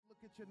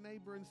at your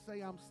neighbor and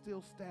say, I'm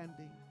still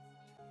standing.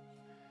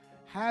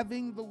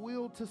 Having the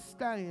will to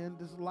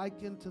stand is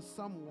likened to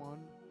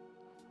someone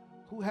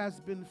who has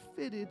been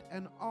fitted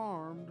and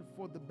armed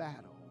for the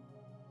battle.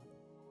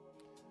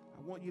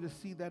 I want you to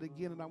see that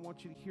again, and I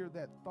want you to hear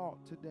that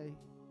thought today.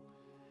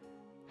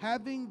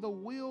 Having the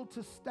will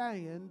to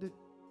stand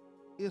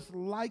is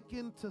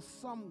likened to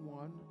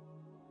someone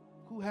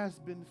who has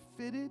been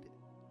fitted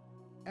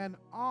and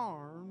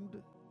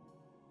armed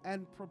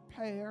and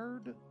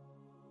prepared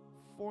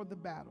for the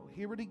battle.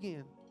 Hear it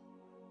again.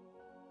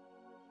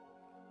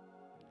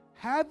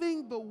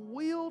 Having the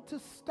will to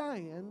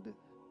stand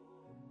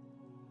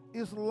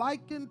is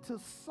likened to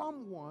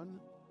someone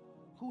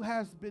who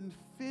has been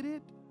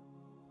fitted,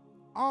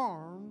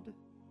 armed,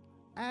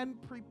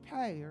 and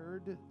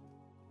prepared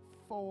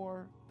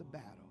for the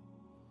battle.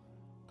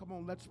 Come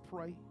on, let's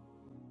pray.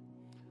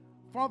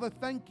 Father,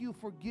 thank you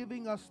for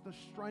giving us the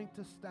strength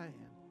to stand.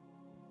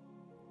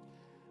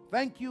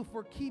 Thank you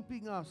for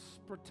keeping us,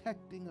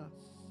 protecting us,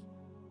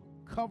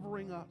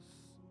 covering us,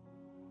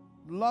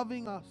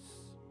 loving us,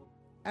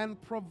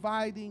 and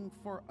providing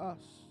for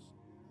us.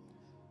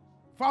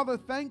 Father,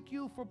 thank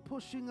you for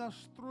pushing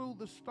us through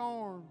the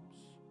storms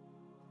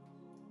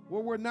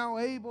where we're now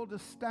able to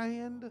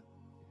stand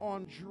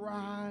on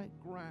dry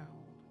ground.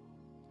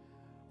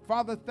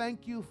 Father,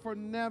 thank you for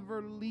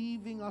never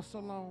leaving us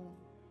alone.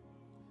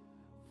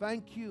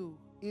 Thank you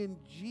in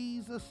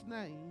Jesus'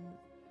 name.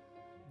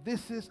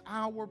 This is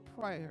our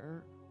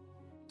prayer.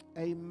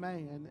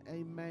 Amen.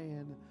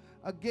 Amen.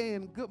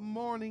 Again, good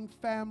morning,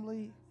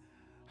 family.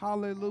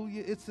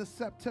 Hallelujah. It's a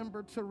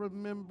September to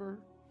remember.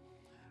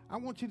 I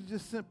want you to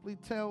just simply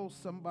tell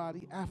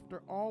somebody,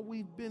 after all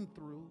we've been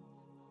through,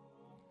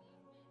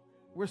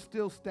 we're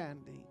still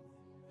standing.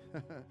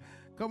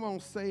 Come on,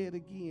 say it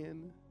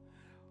again.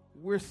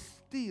 We're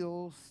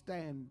still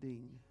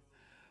standing.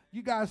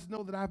 You guys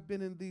know that I've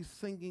been in these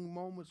singing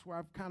moments where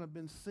I've kind of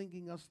been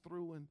singing us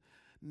through and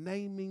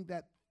naming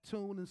that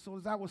tune. And so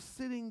as I was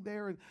sitting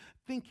there and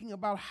thinking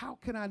about how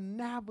can I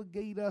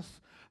navigate us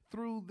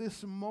through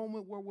this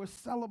moment where we're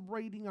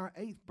celebrating our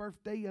 8th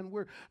birthday and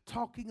we're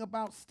talking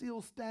about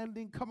still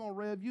standing. Come on,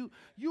 Rev. You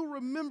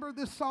remember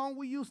this song?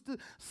 We used to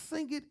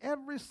sing it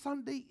every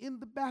Sunday in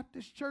the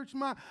Baptist church.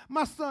 My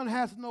son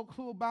has no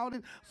clue about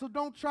it, so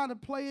don't try to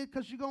play it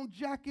because you're going to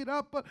jack it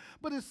up.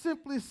 But it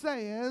simply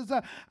says,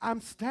 I'm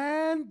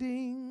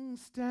standing,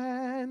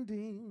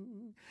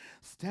 standing,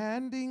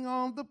 standing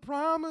on the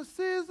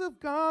promises of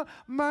God,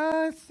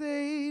 my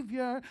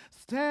Savior,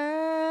 standing,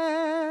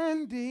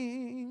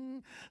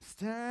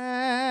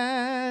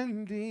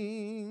 standing.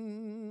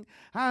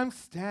 I'm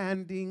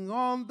standing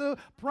on the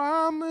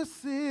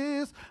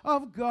promises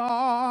of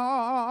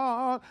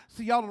God.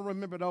 See, y'all don't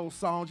remember those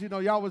songs. You know,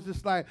 y'all was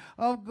just like,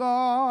 of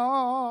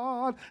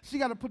God. She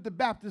got to put the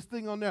Baptist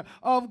thing on there.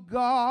 Of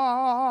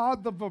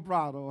God, the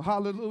vibrato.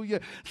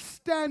 Hallelujah.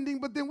 Standing,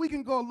 but then we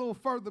can go a little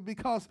further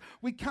because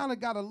we kind of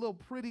got a little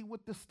pretty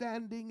with the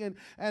standing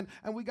and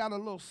we got a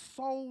little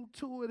soul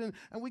to it and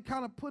we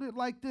kind of put it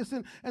like this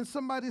and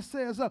somebody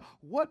says,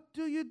 what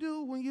do you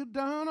do when you've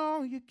done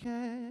all you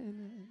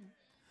can?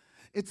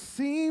 It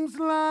seems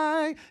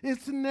like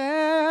it's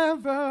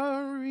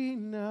never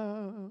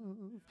enough.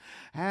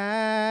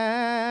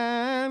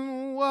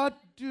 And what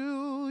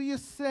do you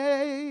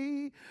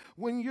say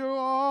when you're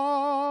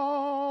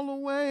all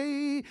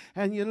away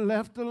and you're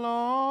left alone?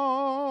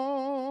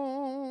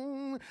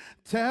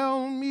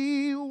 Tell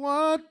me,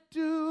 what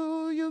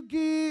do you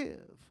give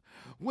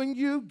when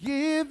you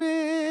give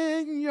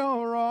in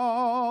your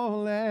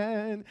all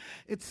and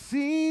it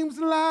seems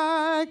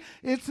like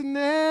it's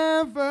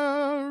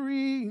never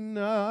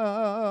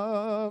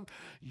enough?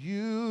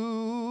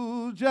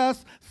 You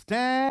just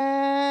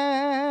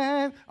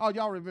stand. Oh,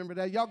 y'all remember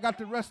that. Y'all got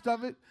the rest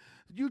of it?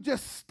 You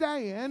just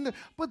stand.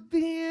 But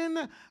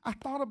then I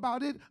thought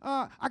about it.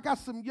 I got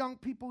some young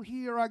people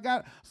here. I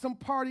got some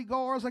party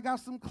goers. I got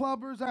some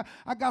clubbers.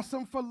 I got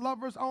some for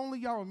lovers only.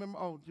 Y'all remember?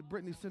 Oh,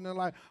 Brittany's sitting there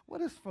like,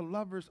 what is for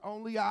lovers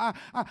only? I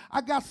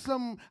got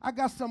some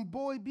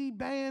boy B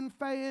band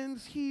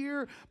fans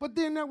here. But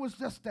then there was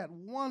just that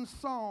one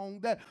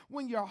song that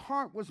when your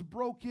heart was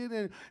broken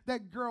and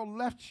that girl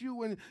left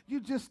you and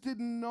you just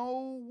didn't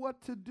know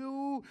what to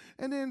do.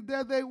 And then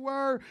there they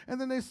were.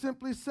 And then they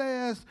simply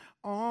says,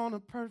 on a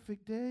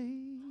perfect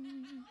day,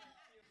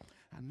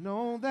 I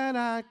know that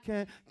I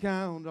can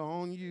count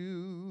on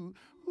you.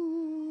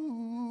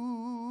 Ooh,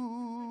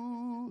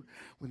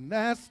 when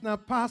that's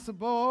not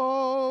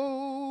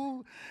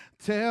possible,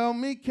 tell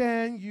me,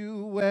 can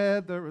you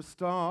weather a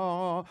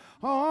storm?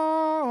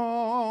 Oh,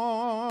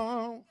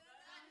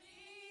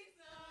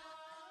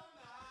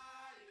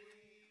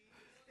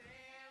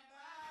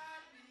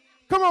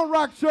 come on,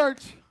 Rock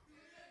Church.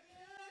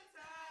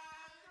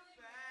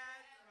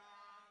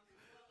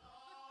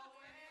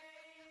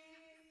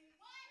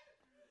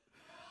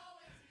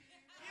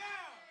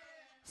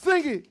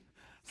 Sing it.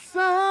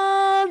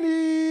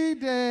 Sunny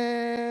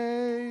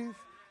days.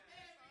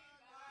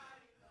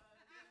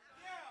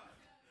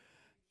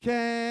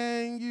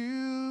 Can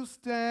you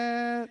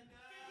stand?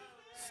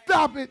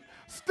 Stop it.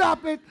 Stop.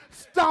 Stop it,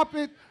 stop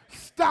it,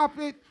 stop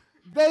it.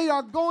 They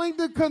are going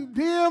to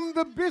condemn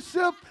the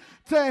bishop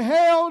to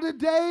hell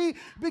today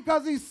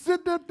because he's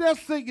sitting up there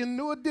singing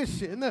New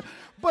Edition.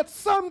 But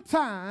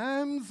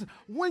sometimes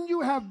when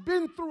you have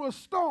been through a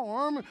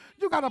storm,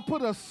 you got to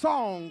put a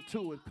song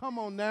to it. Come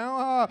on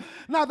now.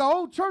 Now, the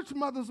old church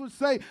mothers would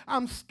say,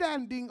 I'm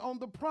standing on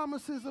the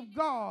promises of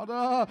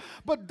God.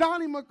 But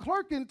Donnie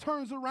McClurkin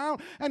turns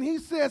around and he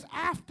says,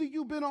 after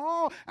you've been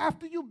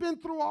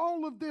through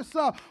all of this,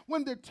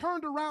 when they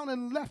turned around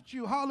and left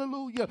you,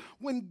 hallelujah,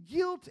 when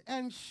guilt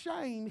and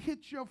shame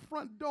hit your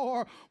front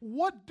door,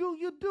 what do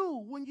you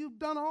do when you've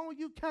done all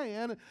you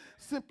can?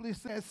 Simply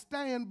says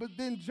stand. But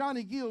then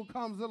Johnny Gill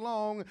comes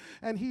along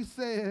and he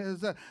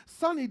says,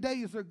 sunny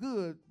days are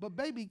good, but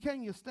baby,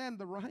 can you stand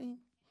the rain?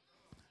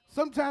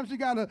 Sometimes you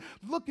got to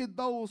look at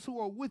those who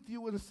are with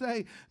you and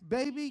say,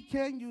 baby,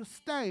 can you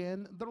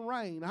stand the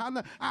rain?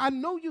 I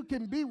know you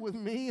can be with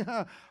me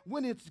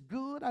when it's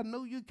good. I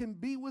know you can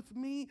be with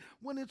me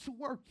when it's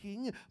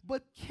working,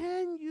 but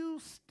can you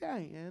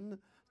stand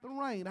the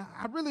rain?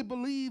 I really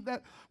believe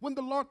that when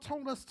the Lord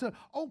told us to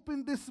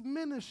open this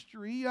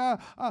ministry,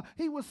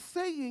 he was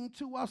saying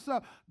to us,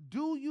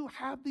 do you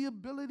have the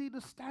ability to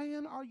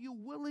stand? Are you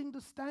willing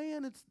to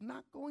stand? It's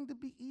not going to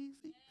be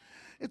easy.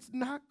 It's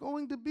not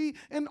going to be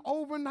an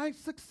overnight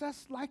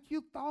success like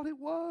you thought it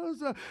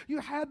was. You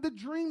had the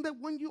dream that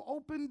when you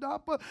opened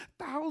up,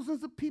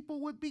 thousands of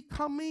people would be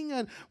coming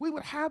and we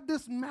would have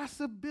this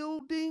massive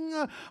building.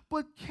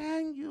 But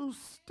can you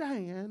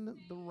stand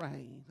the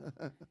rain?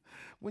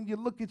 When you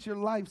look at your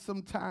life,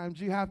 sometimes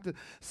you have to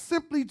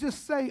simply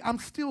just say, I'm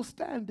still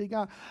standing.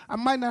 I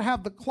might not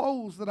have the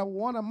clothes that I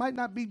want. I might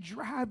not be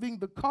driving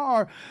the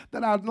car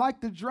that I'd like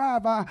to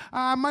drive.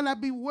 I might not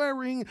be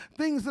wearing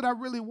things that I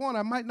really want.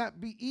 I might not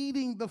be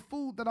eating the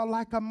food that I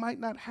like. I might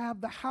not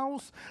have the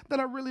house that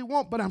I really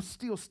want, but I'm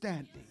still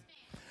standing.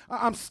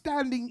 I'm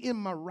standing in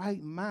my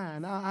right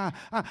mind.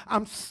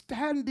 I'm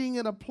standing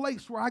in a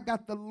place where I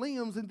got the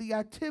limbs and the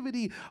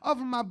activity of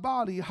my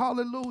body.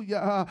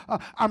 Hallelujah.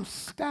 I'm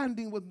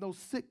standing with no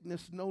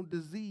sickness, no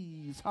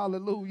disease.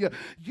 Hallelujah.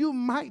 You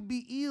might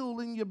be ill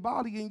in your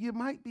body and you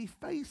might be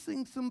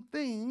facing some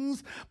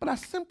things, but I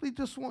simply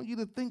just want you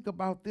to think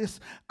about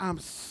this. I'm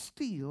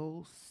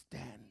still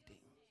standing.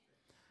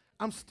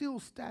 I'm still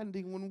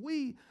standing. When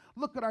we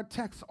look at our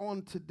text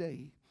on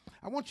today,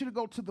 I want you to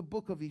go to the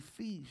book of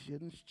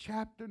Ephesians,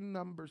 chapter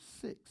number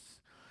 6.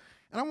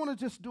 And I want to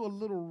just do a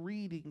little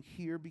reading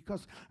here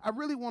because I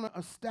really want to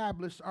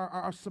establish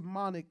our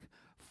sermonic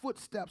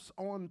footsteps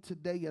on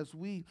today as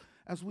we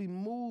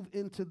move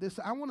into this.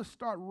 I want to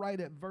start right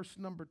at verse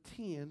number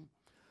 10.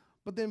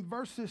 But then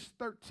verses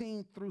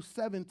 13 through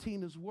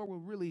 17 is where we're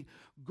really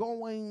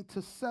going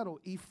to settle.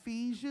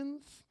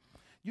 Ephesians,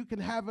 you can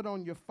have it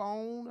on your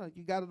phone.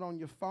 You got it on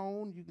your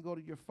phone. You can go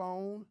to your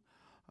phone.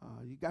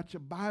 You got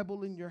your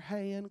Bible in your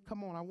hand.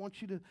 Come on, I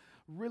want you to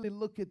really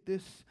look at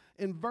this.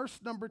 In verse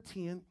number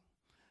 10,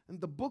 in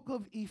the book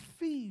of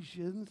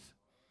Ephesians,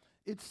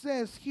 it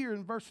says here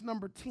in verse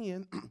number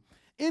 10,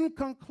 in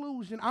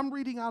conclusion, I'm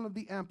reading out of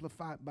the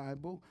Amplified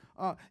Bible.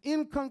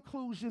 In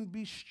conclusion,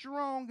 be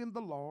strong in the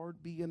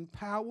Lord, be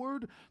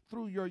empowered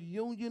through your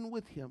union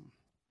with him.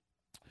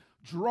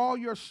 Draw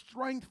your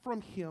strength from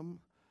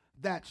him,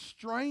 that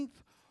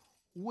strength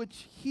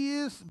which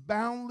his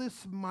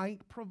boundless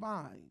might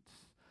provides.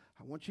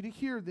 I want you to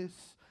hear this.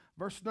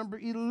 Verse number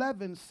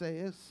 11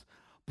 says,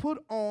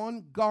 put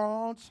on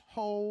God's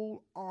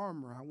whole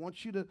armor. I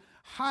want you to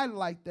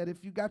highlight that.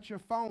 If you got your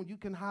phone, you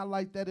can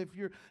highlight that. If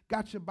you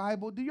got your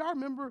Bible. Do y'all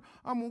remember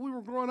when we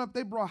were growing up,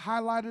 they brought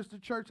highlighters to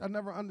church? I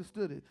never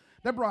understood it.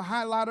 They brought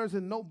highlighters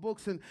and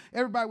notebooks, and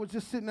everybody was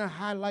just sitting there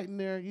highlighting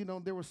there. You know,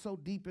 they were so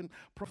deep and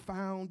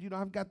profound. You know,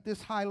 I've got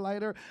this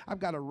highlighter. I've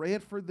got a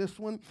red for this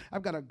one.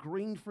 I've got a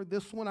green for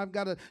this one. I've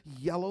got a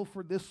yellow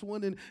for this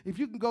one. And if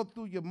you can go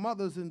through your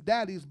mother's and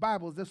daddy's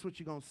Bibles, that's what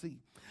you're going to see.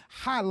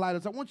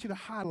 Highlighters. I want you to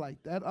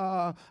highlight that.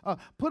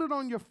 Put it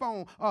on your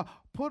phone.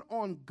 Put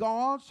on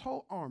God's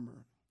whole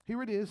armor.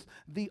 Here it is.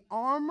 The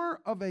armor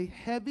of a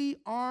heavy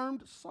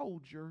armed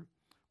soldier,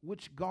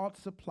 which God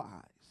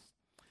supplies,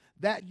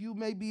 that you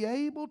may be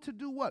able to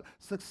do what?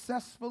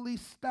 Successfully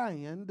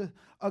stand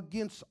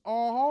against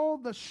all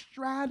the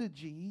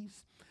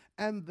strategies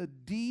and the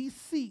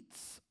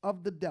deceits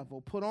of the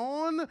devil. Put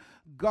on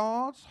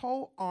God's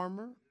whole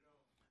armor,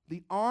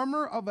 the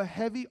armor of a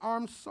heavy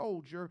armed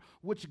soldier,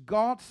 which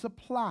God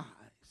supplies,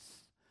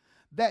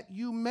 that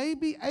you may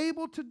be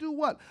able to do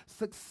what?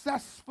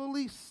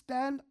 Successfully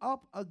stand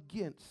up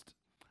against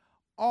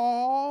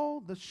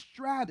all the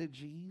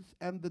strategies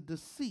and the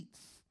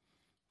deceits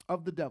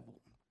of the devil.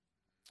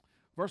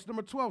 Verse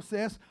number 12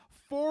 says,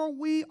 for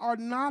we are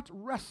not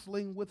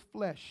wrestling with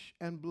flesh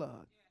and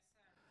blood,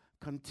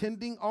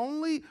 contending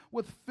only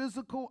with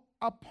physical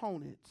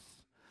opponents,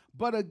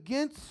 but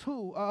against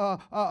who?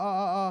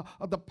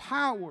 The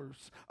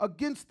powers,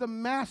 against the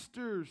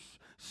masters,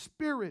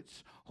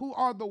 spirits, who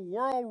are the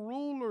world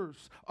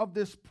rulers of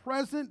this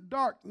present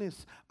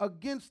darkness,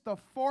 against the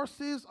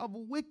forces of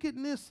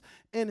wickedness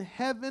in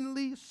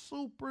heavenly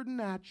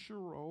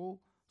supernatural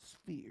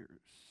spheres.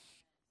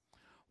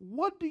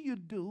 What do you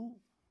do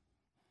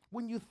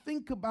when you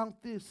think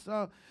about this?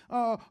 The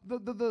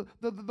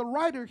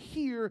writer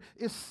here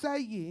is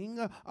saying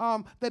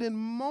that in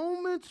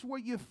moments where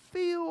you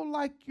feel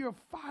like you're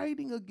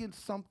fighting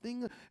against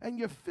something and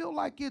you feel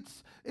like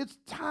it's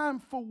time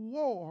for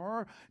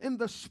war in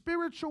the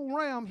spiritual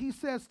realm, he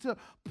says to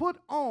put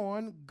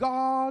on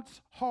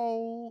God's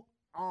whole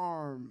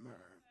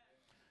armor.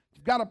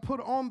 You've got to put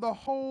on the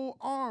whole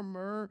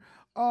armor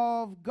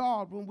of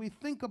God. When we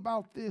think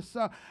about this,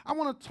 I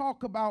want to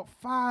talk about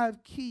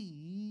 5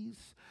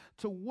 keys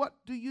to what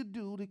do you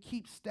do to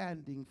keep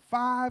standing.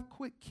 5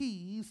 quick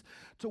keys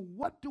to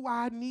what do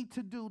I need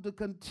to do to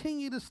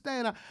continue to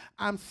stand.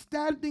 I'm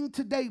standing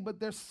today, but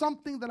there's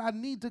something that I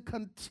need to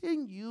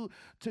continue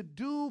to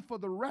do for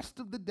the rest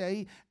of the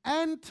day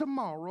and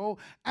tomorrow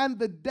and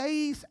the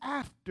days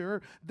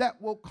after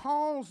that will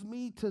cause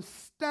me to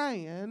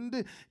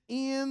stand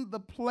in the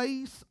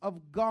place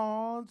of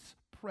God's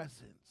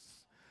presence.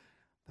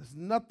 There's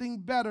nothing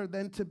better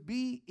than to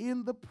be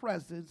in the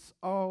presence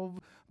of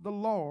the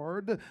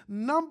Lord.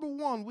 Number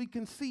 1, we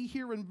can see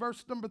here in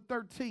verse number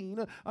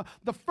 13,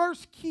 the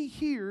first key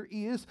here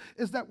is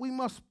that we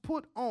must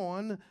put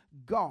on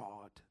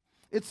God.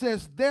 It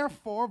says,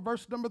 therefore,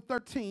 verse number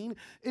 13,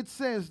 it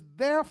says,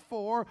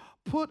 therefore,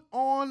 put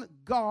on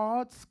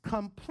God's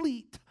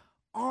complete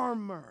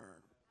armor.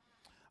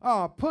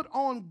 Put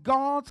on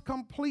God's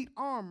complete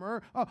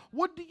armor.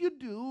 What do you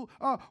do?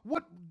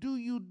 What do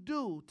you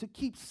do to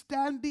keep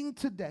standing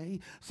today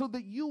so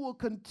that you will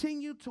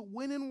continue to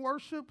win in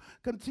worship,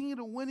 continue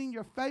to win in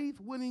your faith,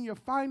 win in your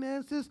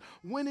finances,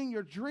 win in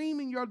your dream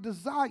and your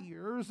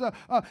desires?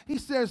 He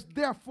says,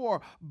 therefore,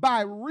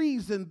 by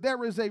reason,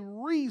 there is a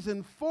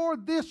reason. For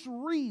this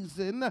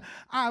reason,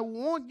 I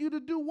want you to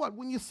do what?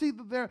 When you see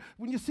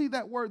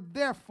that word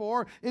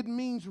therefore, it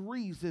means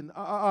reason.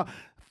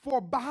 For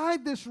by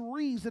this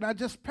reason, I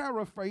just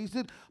paraphrased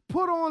it,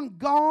 put on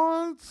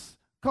God's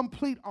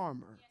complete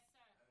armor.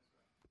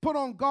 Put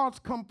on God's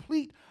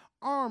complete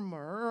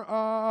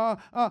armor.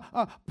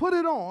 Put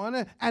it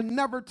on and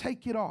never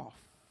take it off.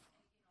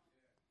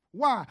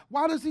 Why?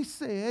 Why does he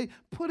say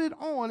put it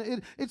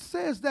on? It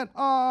says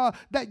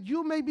that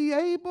you may be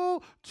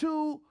able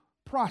to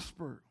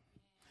prosper,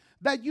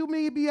 that you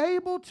may be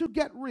able to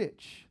get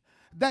rich,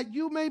 that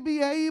you may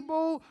be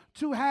able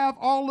to have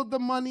all of the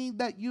money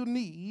that you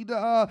need,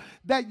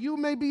 that you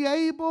may be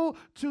able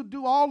to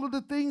do all of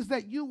the things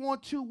that you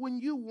want to when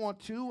you want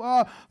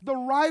to. The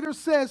writer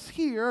says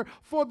here,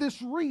 for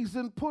this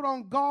reason, put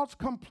on God's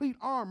complete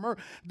armor,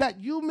 that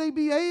you may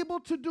be able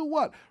to do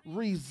what?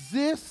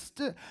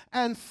 Resist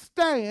and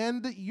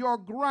stand your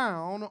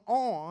ground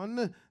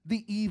on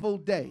the evil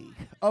day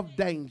of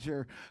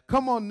danger.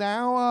 Come on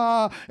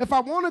now. If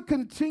I want to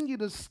continue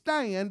to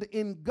stand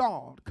in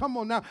God, come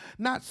on now,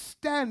 not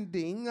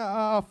standing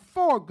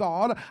for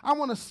God, I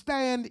want to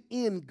stand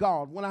in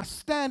God. When I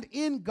stand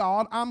in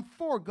God, I'm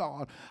for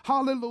God.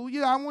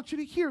 Hallelujah. I want you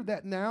to hear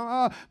that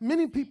now.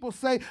 Many people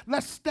say,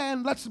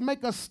 let's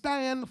make a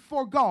stand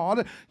for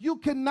God. You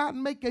cannot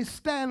make a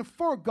stand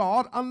for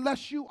God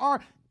unless you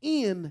are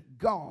in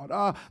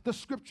God. The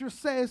scripture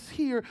says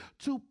here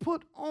to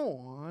put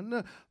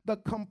on the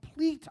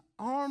complete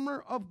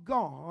armor of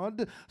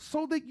God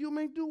so that you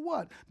may do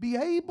what? Be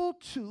able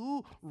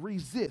to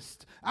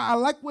resist. I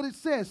like what it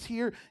says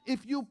here.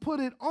 If you put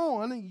it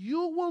on,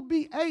 you will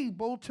be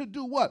able to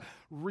do what?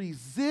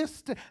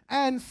 Resist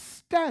and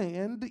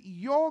stand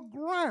your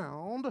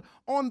ground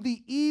on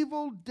the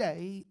evil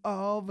day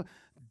of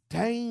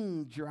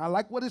danger. I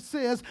like what it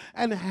says,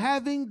 and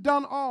having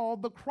done all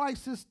the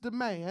crisis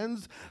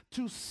demands,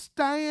 to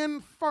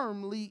stand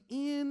firmly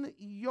in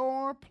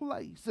your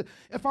place.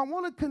 If I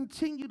want to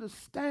continue to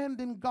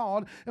stand in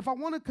God, if I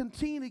want to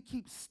continue to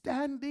keep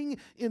standing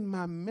in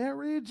my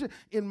marriage,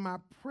 in my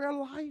prayer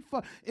life,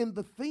 in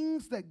the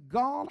things that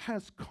God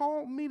has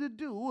called me to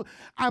do,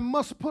 I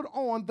must put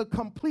on the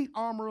complete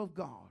armor of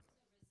God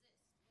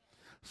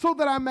so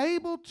that I'm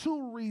able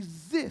to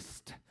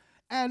resist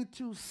and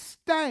to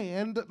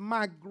stand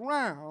my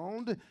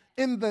ground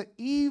in the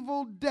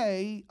evil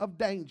day of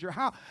danger.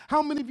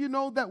 How many of you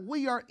know that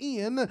we are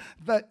in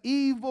the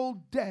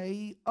evil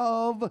day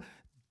of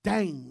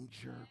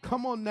danger?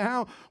 Come on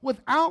now.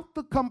 Without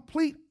the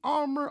complete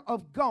armor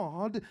of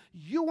God,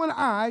 you and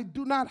I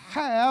do not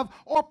have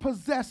or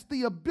possess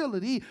the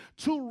ability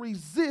to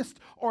resist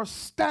or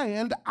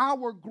stand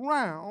our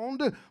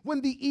ground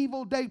when the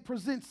evil day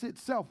presents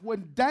itself.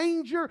 When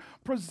danger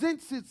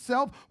presents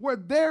itself, where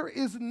there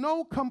is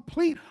no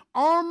complete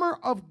armor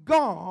of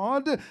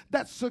God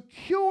that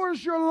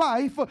secures your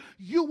life,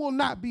 you will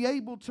not be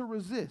able to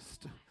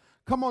resist.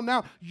 come on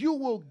now, you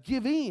will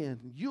give in,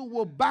 you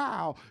will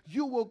bow,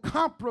 you will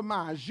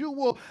compromise, you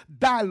will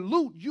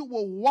dilute, you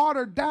will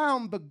water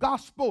down the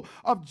gospel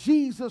of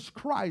Jesus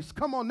Christ.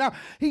 Come on now.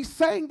 He's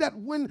saying that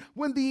when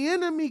the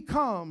enemy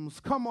comes,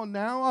 come on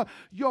now,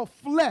 your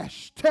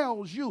flesh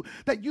tells you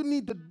that you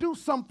need to do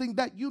something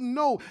that you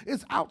know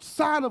is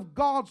outside of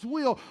God's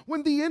will.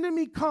 When the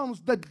enemy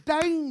comes, the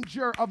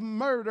danger of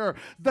murder,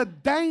 the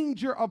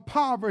danger of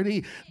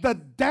poverty, the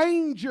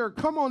danger,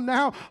 come on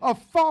now,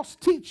 of false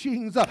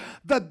teachings,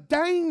 the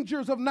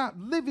dangers of not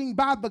living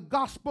by the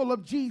gospel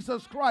of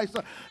Jesus Christ,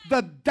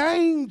 the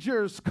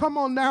dangers, come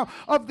on now,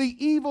 of the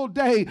evil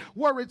day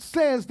where it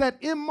says that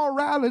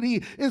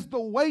immorality is the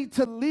way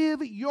to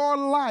live your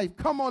life.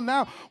 Come on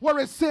now, where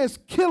it says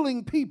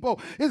killing people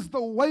is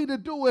the way to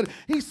do it.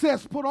 He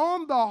says put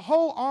on the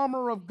whole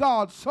armor of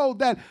God so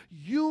that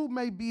you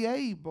may be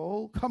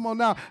able, come on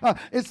now,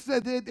 it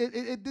said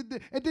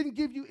it didn't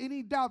give you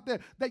any doubt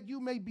that you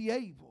may be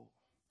able.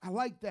 I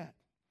like that.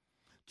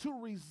 To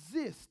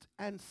resist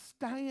and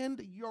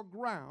stand your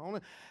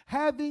ground,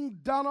 having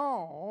done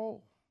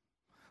all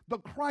the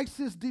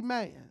crisis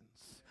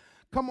demands.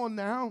 Come on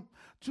now,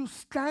 to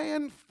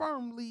stand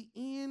firmly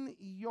in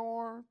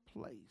your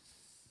place.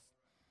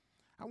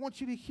 I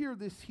want you to hear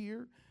this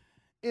here.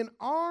 An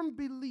armed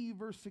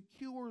believer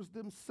secures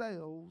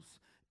themselves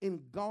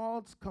in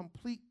God's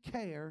complete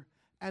care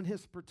and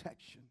his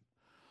protection.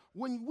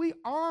 When we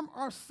arm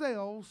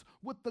ourselves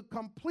with the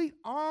complete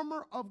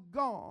armor of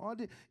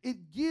God,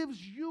 it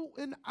gives you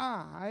and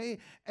I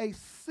a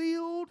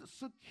sealed,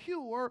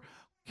 secure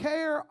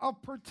care of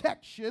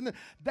protection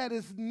that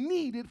is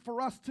needed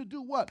for us to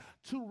do what?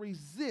 To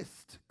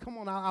resist. Come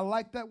on, I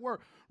like that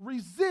word.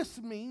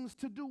 Resist means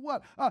to do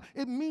what?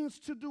 It means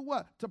to do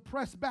what? To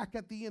press back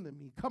at the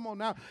enemy. Come on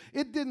now.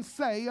 It didn't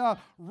say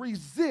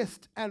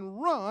resist and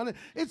run.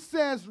 It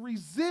says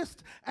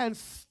resist and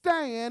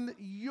stand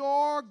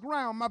your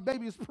ground. My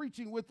baby is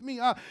preaching with me.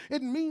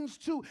 It means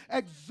to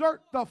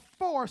exert the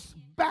force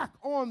back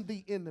on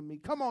the enemy.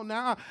 Come on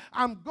now.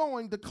 I'm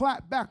going to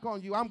clap back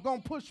on you. I'm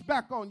going to push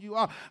back on you.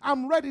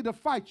 I'm ready to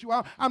fight you.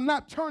 I'm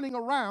not turning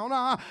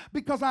around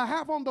because I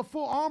have on the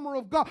full armor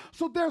of God.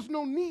 So there's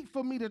no need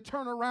for me to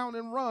turn around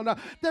and run.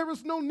 There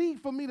is no need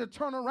for me to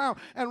turn around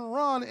and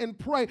run and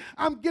pray.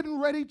 I'm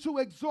getting ready to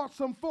exert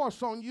some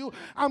force on you.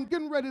 I'm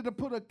getting ready to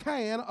put a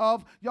can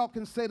of, y'all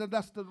can say that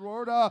that's the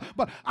word,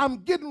 but I'm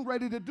getting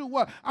ready to do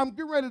what? I'm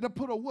getting ready to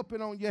put a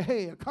whooping on your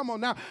head. Come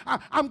on now.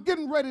 I'm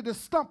getting ready to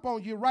stomp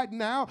on you right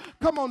now.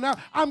 Come on now.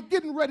 I'm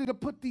getting ready to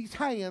put these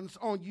hands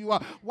on you.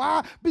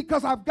 Why?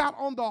 Because I've got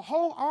on the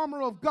whole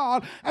armor of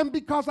God, and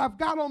because I've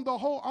got on the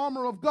whole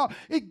armor of God,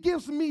 it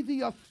gives me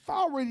the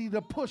authority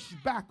to push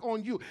back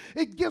on you.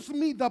 It gives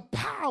me the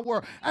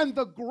power and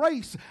the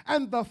grace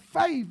and the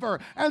favor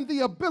and the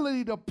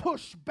ability to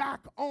push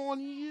back on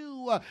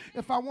you.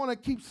 If I want to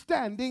keep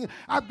standing,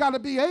 I've got to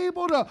be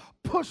able to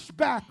push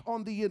back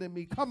on the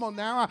enemy. Come on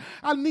now.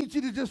 I need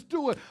you to just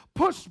do it.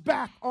 Push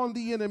back on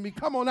the enemy.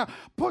 Come on now.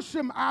 Push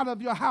him out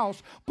of your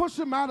house. Push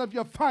him out of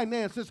your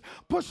finances.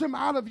 Push him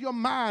out of your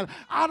mind,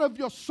 out of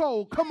your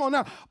soul. Come on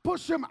now.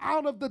 Push him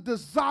out of the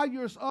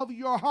desires of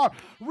your heart.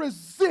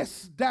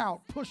 Resist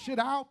doubt. Push it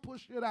out.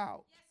 Push it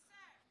out.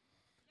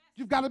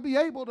 You've got to be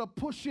able to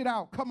push it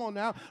out. Come on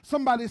now.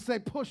 Somebody say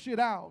push it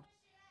out.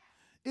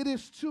 It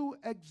is to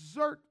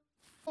exert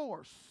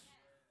force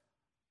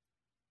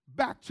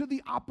back to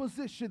the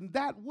opposition,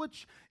 that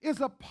which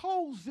is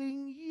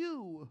opposing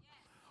you.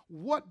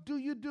 What do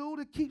you do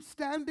to keep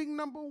standing?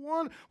 Number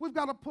one, we've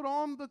got to put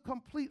on the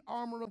complete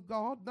armor of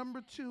God.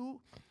 Number two,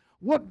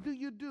 what do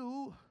you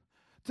do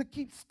to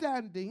keep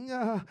standing?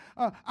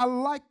 I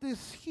like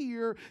this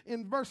here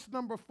in verse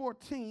number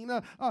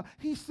 14.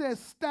 He says,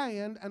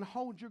 stand and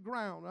hold your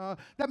ground.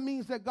 That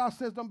means that God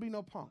says, don't be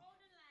no punk.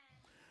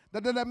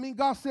 That means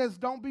God says,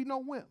 don't be no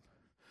wimp.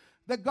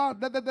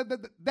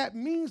 That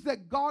means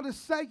that God is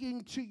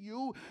saying to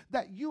you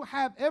that you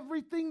have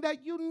everything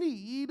that you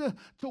need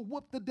to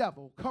whoop the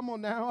devil. Come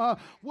on now.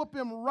 Whoop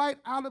him right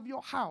out of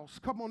your house.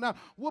 Come on now.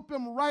 Whoop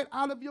him right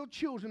out of your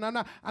children.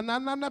 And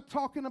I'm not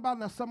talking about,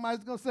 now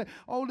somebody's going to say,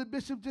 oh, the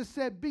bishop just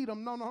said beat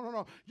him.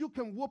 No. You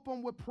can whoop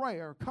him with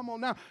prayer. Come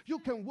on now. You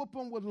can whoop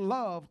him with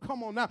love.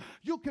 Come on now.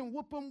 You can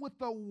whoop him with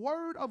the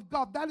word of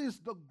God. That is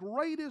the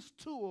greatest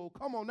tool.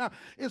 Come on now.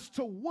 Is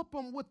to whoop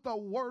him with the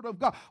word of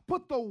God.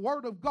 Put the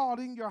word of God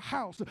in your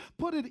house.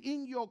 Put it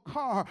in your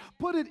car.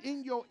 Put it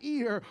in your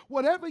ear.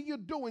 Whatever you're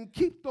doing,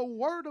 keep the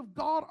word of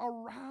God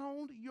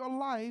around your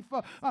life.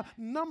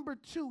 Number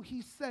two,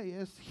 he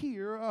says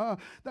here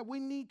that we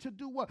need to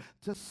do what?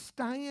 To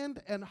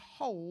stand and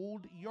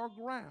hold your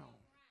ground.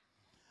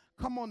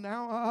 Come on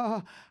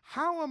now.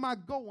 How am I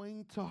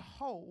going to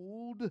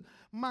hold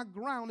my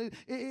ground?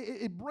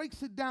 It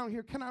breaks it down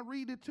here. Can I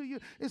read it to you?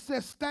 It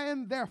says,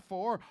 stand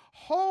therefore,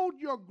 hold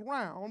your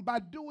ground by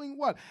doing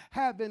what?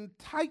 Having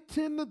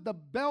tightened the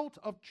belt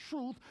of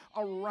truth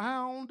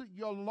around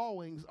your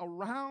loins,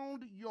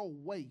 around your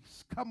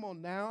waist. Come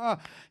on now.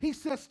 He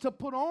says to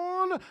put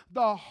on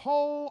the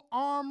whole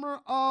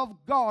armor of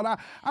God.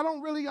 I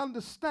don't really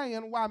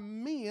understand why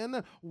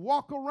men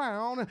walk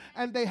around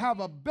and they have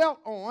a belt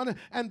on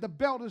and the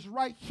belt is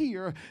right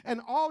here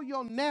and all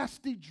your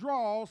nasty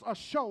draws are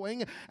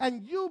showing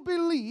and you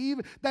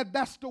believe that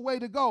that's the way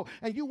to go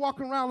and you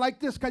walk around like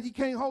this because you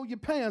can't hold your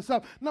pants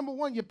up. Number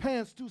one, your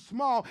pants too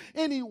small.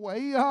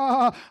 Anyway,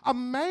 a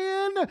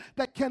man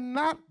that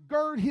cannot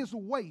gird his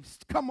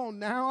waist, come on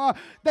now,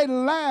 they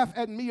laugh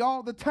at me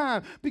all the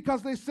time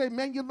because they say,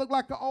 man, you look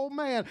like an old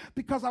man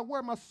because I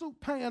wear my suit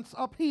pants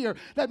up here.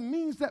 That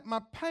means that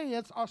my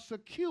pants are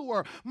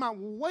secure. My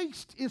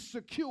waist is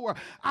secure.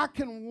 I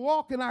can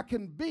walk and I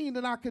can beam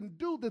and I can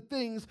do the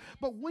things,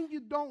 but when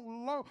you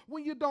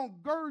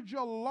don't gird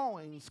your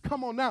loins,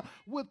 come on now,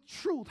 with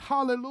truth,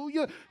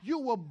 hallelujah, you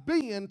will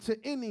bend to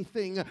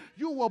anything.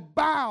 You will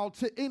bow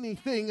to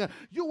anything.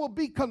 You will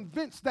be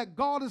convinced that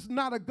God is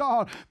not a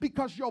God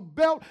because your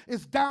belt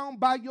is down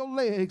by your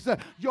legs.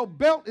 Your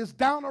belt is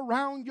down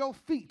around your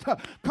feet.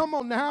 Come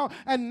on now,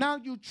 and now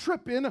you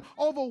tripping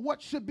over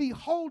what should be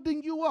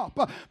holding you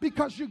up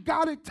because you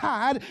got it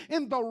tied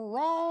in the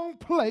wrong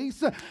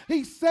place.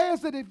 He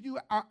says that if you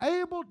are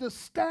able to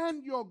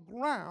stand your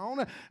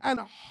ground and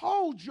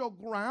hold your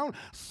ground,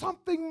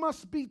 something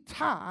must be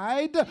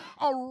tied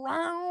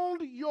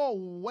around your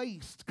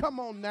waist. Come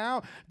on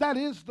now, that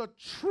is the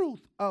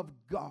truth of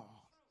God.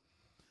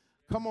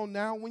 Come on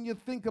now, when you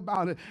think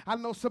about it, I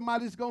know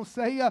somebody's going to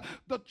say,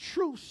 the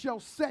truth shall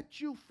set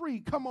you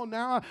free. Come on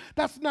now,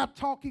 that's not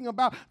talking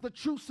about the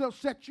truth shall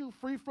set you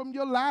free from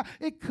your lie.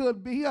 It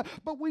could be,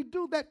 but we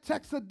do that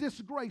text a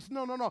disgrace.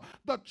 No.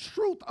 The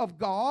truth of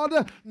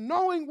God,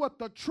 knowing what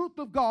the truth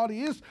of God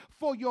is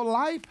for your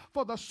life,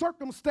 for the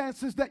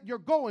circumstances that you're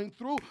going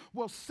through,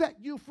 will set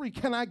you free.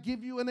 Can I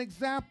give you an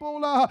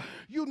example?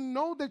 You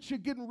know that you're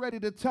getting ready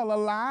to tell a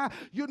lie.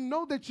 You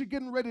know that you're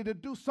getting ready to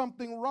do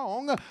something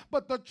wrong,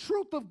 but the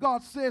truth of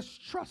God says,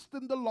 trust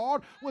in the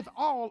Lord with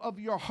all of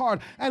your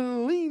heart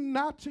and lean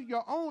not to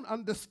your own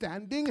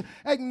understanding.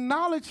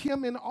 Acknowledge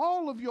him in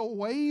all of your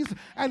ways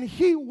and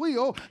he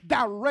will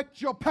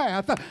direct your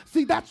path.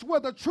 See, that's where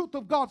the truth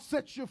of God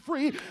sets you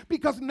free,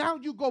 because now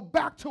you go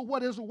back to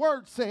what his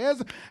word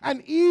says,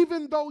 and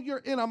even though you're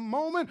in a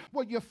moment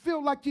where you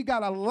feel like you got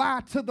to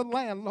lie to the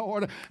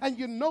landlord and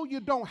you know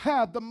you don't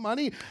have the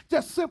money,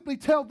 just simply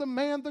tell the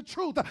man the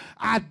truth.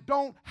 I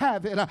don't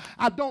have it.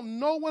 I don't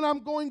know when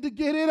I'm going to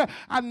get it.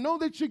 I know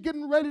that you're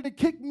getting ready to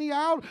kick me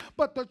out,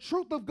 but the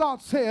truth of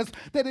God says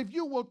that if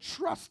you will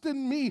trust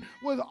in me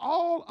with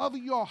all of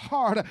your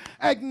heart,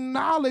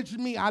 acknowledge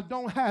me, I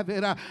don't have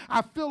it.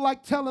 I feel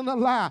like telling a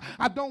lie.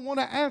 I don't want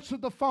to answer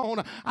the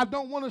phone. I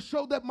don't want to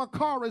show that my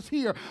car is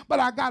here, but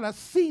I got to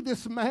see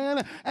this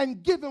man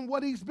and give him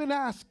what he's been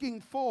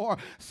asking for.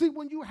 See,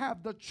 when you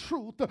have the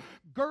truth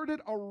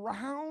girded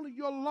around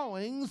your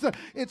loins,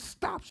 it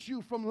stops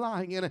you from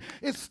lying.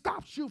 It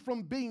stops you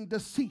from being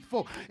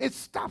deceitful. It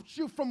stops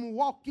you from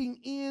walking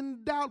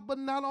in doubt. But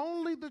not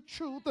only the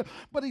truth,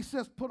 but he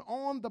says put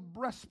on the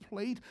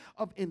breastplate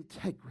of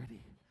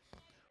integrity.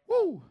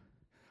 Woo!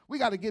 We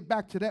got to get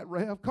back to that,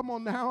 Rev. Come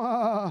on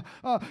now.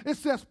 It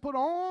says put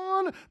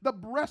on the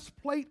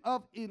breastplate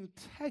of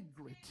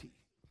integrity.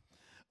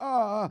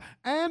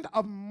 And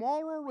of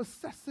moral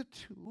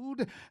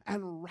rectitude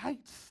and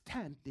right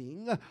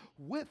standing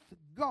with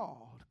God.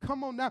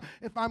 Come on now.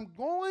 If I'm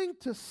going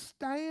to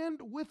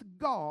stand with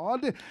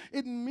God,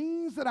 it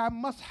means that I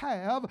must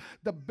have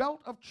the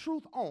belt of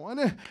truth on.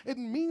 It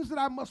means that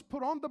I must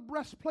put on the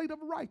breastplate of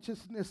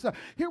righteousness.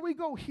 Here we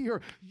go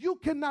here. You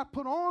cannot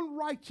put on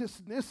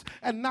righteousness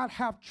and not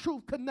have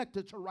truth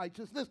connected to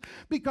righteousness,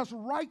 because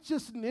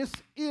righteousness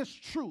is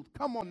truth.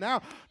 Come on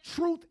now.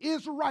 Truth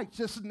is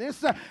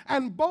righteousness,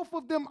 and both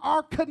of them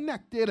are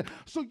connected.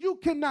 So you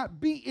cannot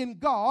be in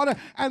God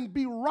and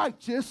be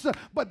righteous,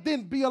 but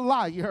then be a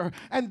liar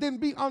and then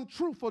be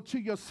untruthful to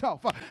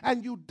yourself.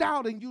 And you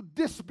doubt and you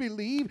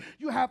disbelieve.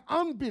 You have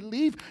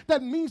unbelief.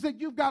 That means that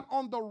you've got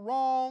on the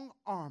wrong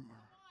armor.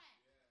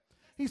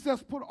 He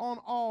says, put on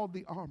all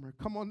the armor.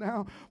 Come on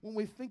now. When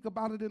we think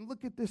about it and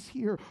look at this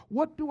here,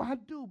 what do I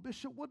do,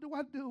 Bishop? What do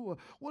I do?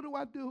 What do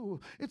I do?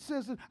 It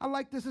says, I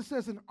like this. It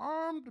says, an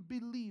armed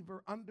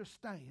believer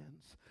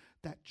understands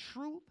that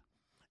truth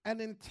and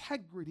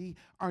integrity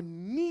are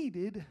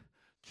needed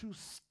to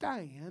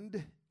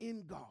stand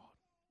in God.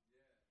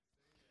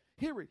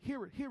 Hear it,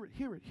 hear it, hear it,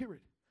 hear it, hear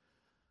it.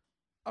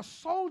 A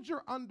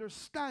soldier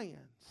understands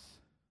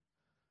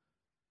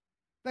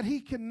that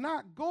he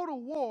cannot go to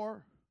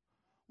war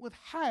with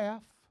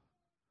half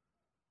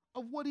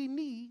of what he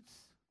needs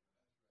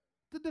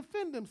to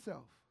defend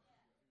himself.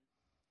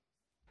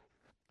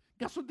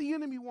 Guess what the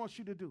enemy wants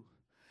you to do?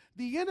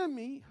 The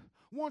enemy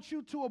wants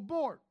you to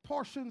abort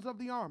portions of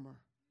the armor.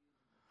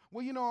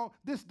 Well, you know,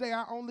 this day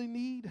I only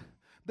need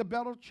the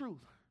belt of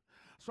truth.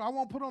 So I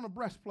won't put on a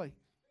breastplate.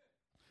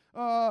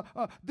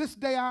 This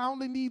day I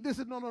only need this.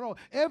 No, no, no.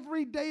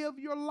 Every day of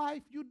your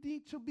life, you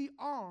need to be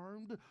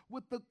armed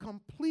with the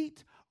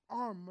complete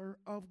armor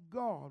of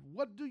God.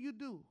 What do you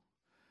do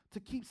to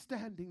keep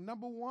standing?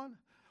 Number one,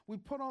 we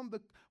put on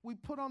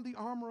the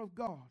armor of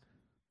God.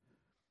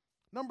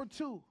 Number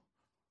two,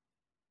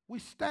 we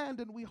stand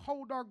and we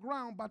hold our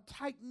ground by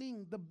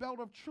tightening the belt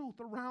of truth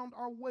around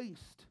our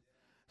waist.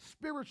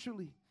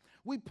 Spiritually,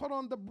 we put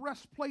on the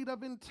breastplate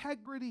of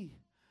integrity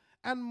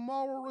and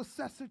moral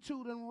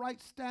rectitude and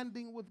right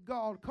standing with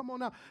God. Come on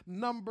now.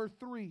 Number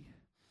three,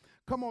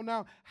 come on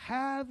now,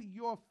 have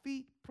your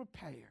feet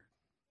prepared.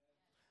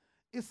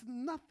 It's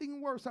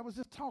nothing worse. I was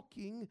just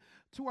talking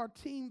to our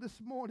team this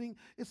morning.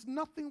 It's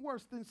nothing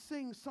worse than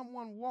seeing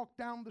someone walk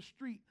down the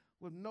street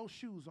with no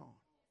shoes on.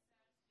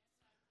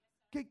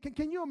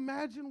 Can you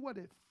imagine what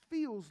it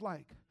feels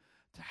like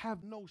to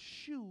have no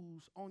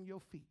shoes on your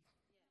feet?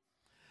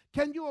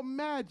 Can you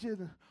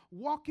imagine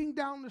walking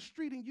down the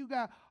street and you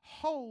got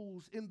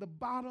holes in the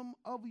bottom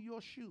of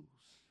your shoes?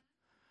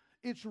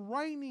 It's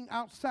raining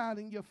outside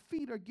and your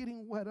feet are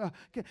getting wet.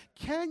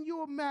 Can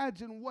you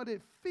imagine what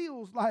it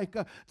feels like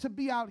to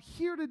be out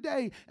here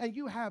today and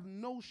you have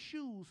no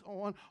shoes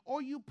on,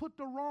 or you put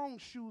the wrong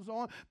shoes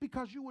on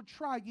because you were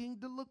trying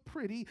to look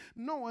pretty,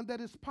 knowing that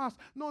it's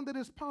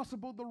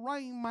possible the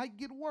rain might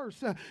get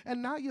worse.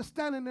 And now you're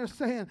standing there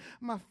saying,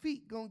 my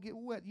feet gonna get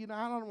wet. You know,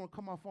 I don't want to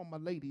come off on my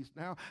ladies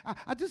now.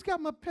 I just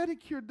got my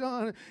pedicure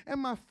done and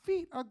my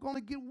feet are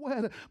gonna get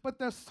wet. But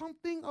there's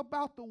something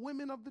about the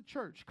women of the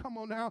church. Come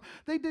on now.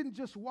 They didn't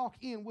just walk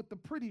in with the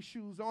pretty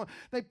shoes on.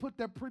 They put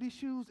their pretty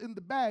shoes in the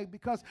bag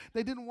because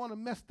they didn't want to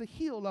mess the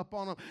heel up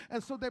on them.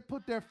 And so they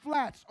put their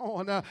flats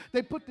on.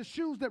 They put the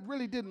shoes that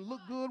really didn't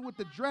look good with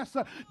the dress.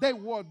 They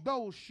wore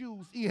those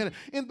shoes in.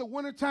 In the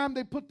wintertime,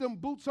 they put them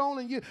boots on,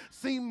 and you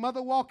see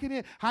mother walking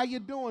in. How you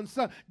doing,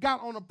 son?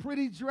 Got on a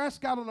pretty dress,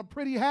 got on a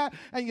pretty hat,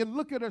 and you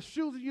look at her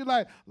shoes, and you're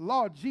like,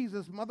 Lord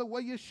Jesus, mother,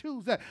 where your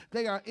shoes at?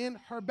 They are in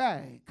her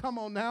bag. Come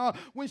on now.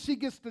 When she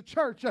gets to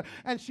church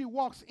and she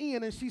walks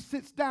in and she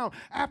sits down,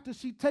 after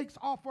she takes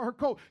off her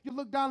coat, you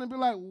look down and be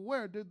like,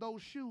 where did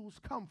those shoes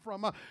come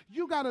from?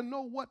 You got to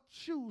know what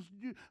shoes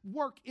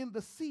work in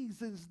the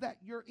seasons that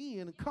you're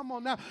in. Come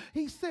on now.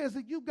 He says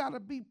that you got to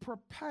be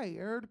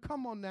prepared.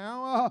 Come on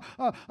now.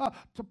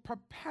 To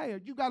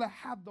prepare, you got to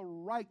have the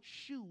right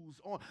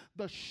shoes on.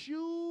 The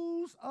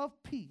shoes of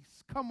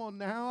peace. Come on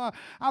now.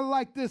 I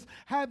like this.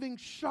 Having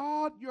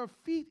shod your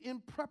feet in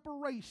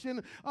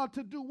preparation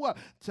to do what?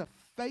 To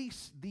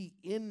face the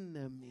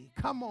enemy.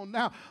 Come on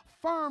now.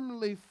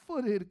 Firmly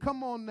footed.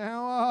 Come on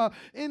now.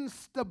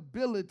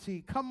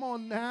 Instability. Come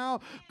on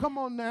now. Come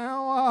on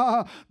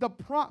now. The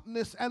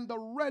promptness and the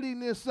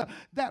readiness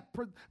that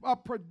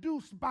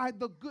produced by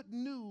the good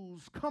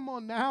news. Come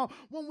on now.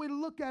 When we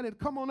look at it,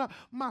 come on now.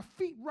 My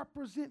feet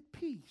represent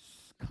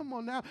peace. Come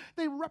on now.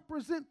 They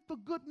represent the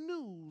good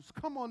news.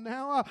 Come on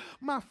now.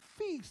 My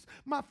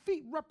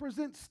feet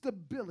represent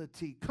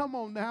stability. Come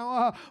on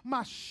now.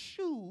 My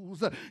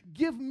shoes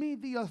give me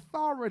the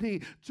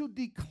authority to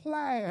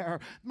declare.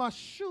 My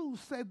shoes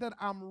say that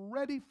I'm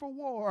ready for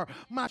war.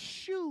 My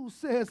shoes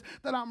says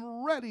that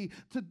I'm ready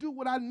to do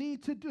what I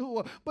need to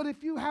do. But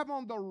if you have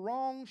on the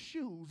wrong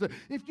shoes,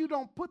 if you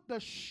don't put the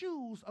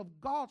shoes of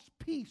God's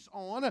peace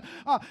on,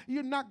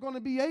 you're not going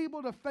to be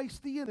able to face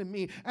the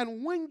enemy.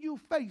 And when you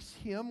face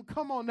him,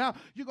 come on now,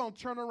 you're going to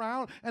turn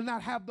around and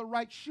not have the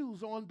right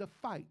shoes on to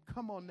fight.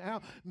 Come on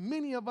now.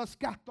 Many of us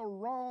got the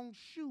wrong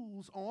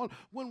shoes on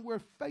when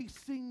we're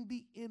facing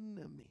the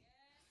enemy.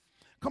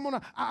 Come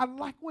on, I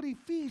like what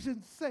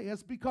Ephesians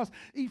says, because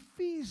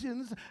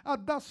Ephesians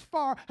thus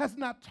far has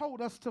not told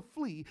us to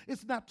flee.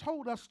 It's not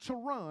told us to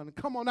run.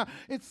 Come on now.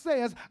 It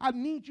says, I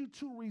need you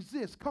to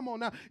resist. Come on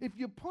now. If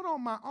you put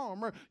on my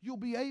armor, you'll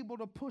be able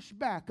to push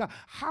back.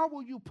 How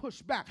will you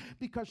push back?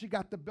 Because you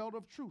got the belt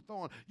of truth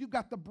on. You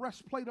got the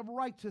breastplate of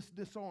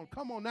righteousness on.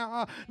 Come on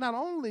now. Not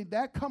only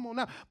that, come on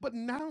now, but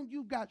now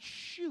you got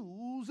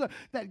shoes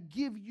that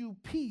give you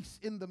peace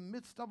in the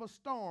midst of a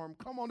storm.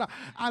 Come on now.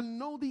 I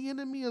know the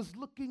enemy is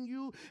looking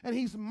you and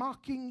he's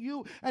mocking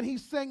you and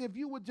he's saying, if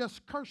you would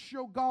just curse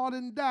your God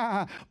and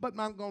die, but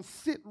I'm going to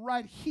sit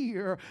right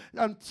here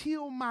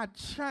until my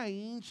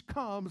change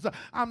comes.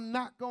 I'm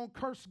not going to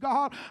curse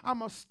God. I'm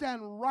going to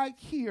stand right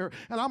here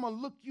and I'm going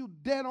to look you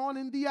dead on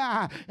in the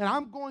eye, and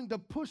I'm going to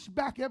push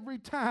back every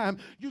time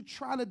you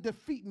try to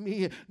defeat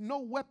me. No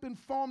weapon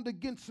formed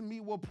against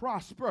me will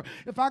prosper.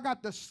 If I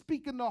got to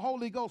speak in the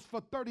Holy Ghost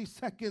for 30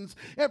 seconds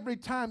every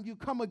time you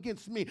come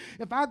against me,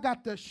 if I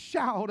got to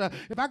shout,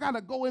 if I got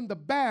to go in the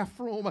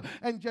bathroom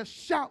and just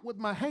shout with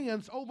my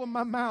hands over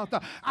my mouth.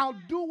 I'll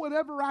do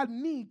whatever I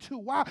need to.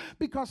 Why?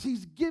 Because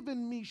he's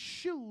given me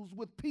shoes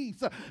with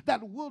peace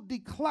that will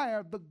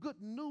declare the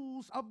good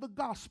news of the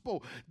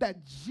gospel,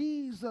 that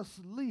Jesus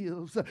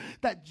lives,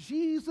 that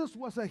Jesus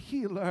was a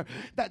healer,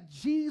 that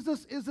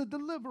Jesus is a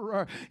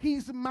deliverer.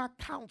 He's my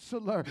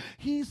counselor.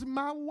 He's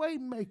my way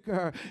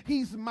maker.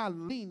 He's my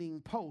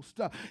leaning post.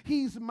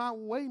 He's my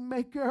way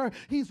maker.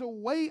 He's a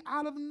way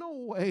out of no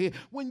way.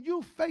 When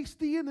you face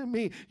the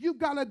enemy, you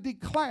got to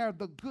declare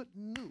the good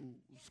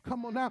news.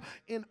 Come on now.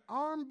 An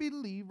armed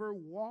believer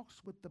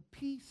walks with the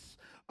peace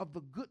of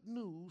the good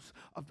news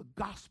of the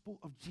gospel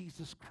of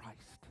Jesus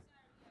Christ.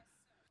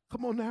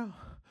 Come on now.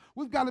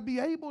 We've got to be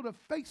able to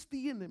face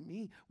the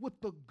enemy with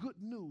the good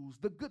news.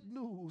 The good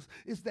news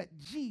is that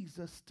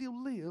Jesus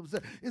still lives,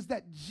 is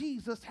that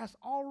Jesus has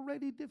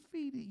already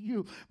defeated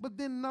you. But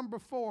then number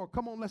 4,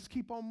 come on, let's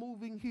keep on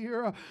moving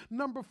here.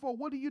 Number 4,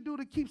 what do you do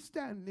to keep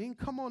standing?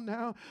 Come on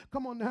now.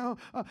 Come on now.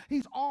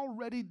 He's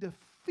already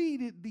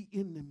defeated the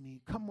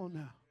enemy. Come on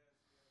now.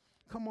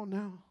 Come on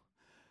now.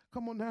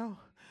 Come on now.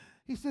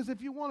 He says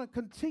if you want to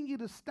continue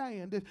to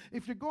stand,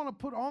 if you're going to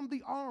put on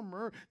the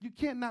armor, you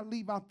cannot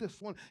leave out this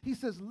one. He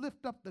says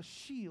lift up the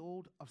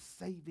shield of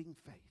saving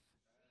faith.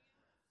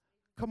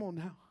 Come on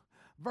now.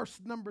 Verse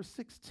number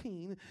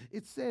 16,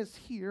 it says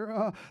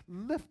here,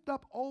 lift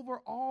up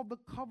over all the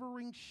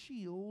covering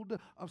shield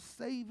of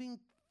saving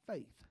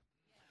faith,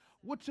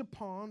 which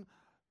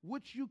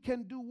you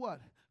can do what?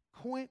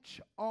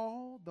 Quench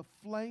all the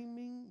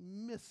flaming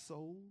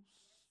missiles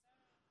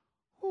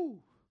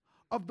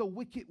of the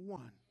wicked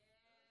one.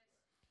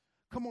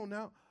 Come on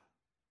now.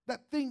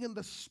 That thing in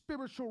the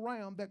spiritual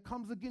realm that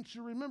comes against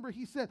you. Remember,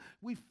 he said,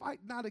 we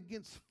fight not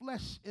against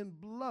flesh and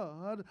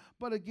blood,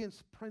 but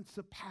against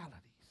principalities,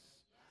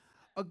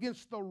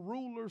 against the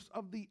rulers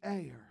of the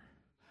air,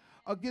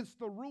 against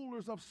the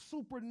rulers of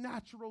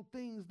supernatural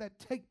things that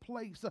take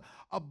place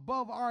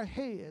above our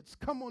heads.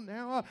 Come on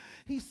now.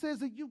 He says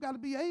that you've got to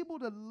be able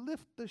to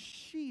lift the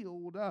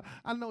shield.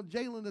 I know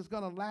Jalen is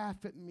going to laugh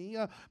at me,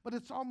 but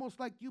it's almost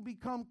like you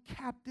become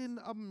Captain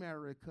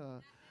America.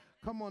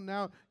 Come on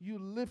now, you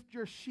lift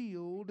your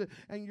shield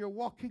and you're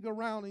walking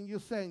around and you're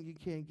saying, you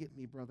can't get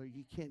me, brother.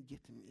 You can't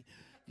get to me.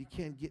 You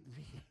can't get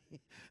me.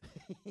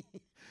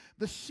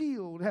 The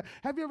shield.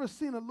 Have you ever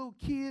seen a little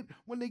kid,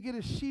 when they get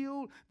a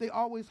shield, they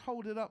always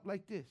hold it up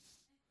like this?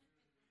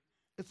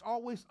 It's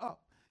always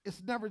up.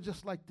 It's never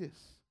just like this.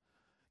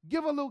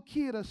 Give a little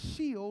kid a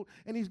shield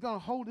and he's going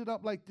to hold it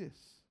up like this.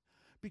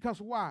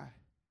 Because why?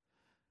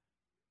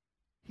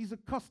 He's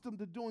accustomed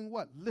to doing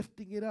what?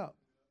 Lifting it up.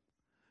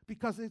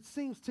 Because it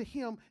seems to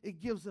him it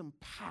gives him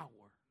power.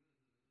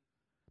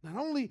 Not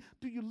only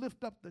do you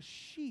lift up the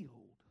shield,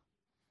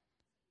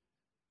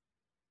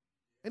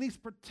 and he's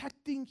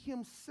protecting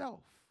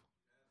himself,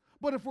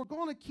 but if we're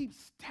going to keep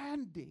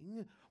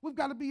standing, we've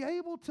got to be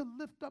able to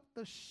lift up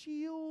the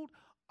shield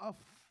of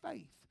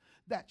faith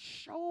that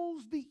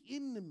shows the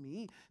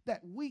enemy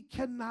that we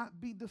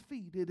cannot be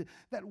defeated,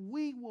 that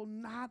we will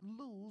not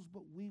lose,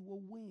 but we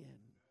will win.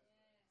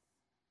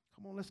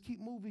 Come on, let's keep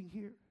moving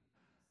here.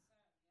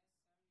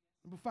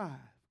 Number 5.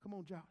 Come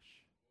on, Josh.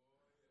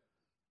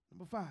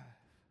 Number 5.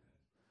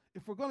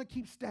 If we're going to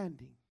keep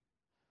standing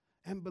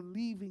and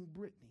believing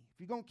Brittany, if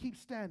you're going to keep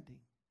standing,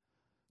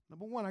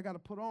 number 1, I got to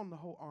put on the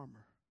whole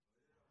armor.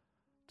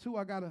 2,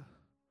 I got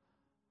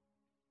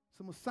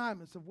some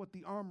assignments of what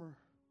the armor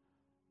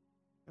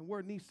and where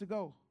it needs to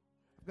go.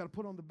 I've got to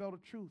put on the belt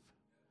of truth,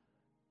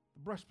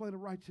 the breastplate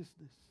of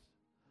righteousness.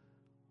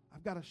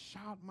 I've got to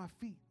shod my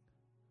feet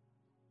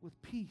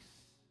with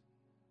peace,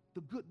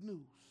 the good news.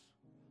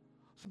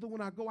 So that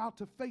when I go out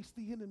to face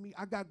the enemy,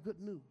 I got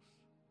good news.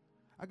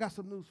 I got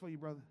some news for you,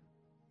 brother.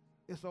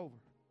 It's over.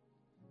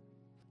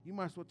 You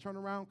might as well turn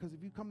around, because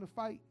if you come to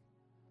fight,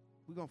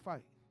 we're going to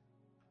fight.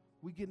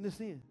 We're getting this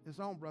in. It's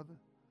on, brother.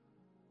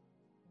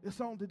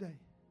 It's on today.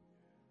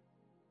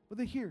 But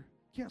they're here.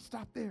 Can't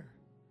stop there.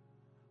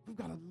 We've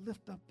got to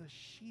lift up the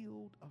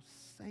shield of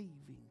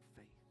saving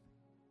faith.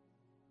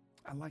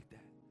 I like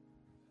that.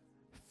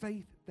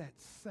 Faith that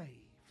saves.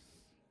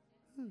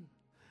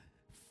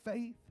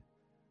 Faith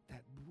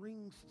that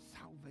brings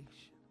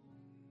salvation.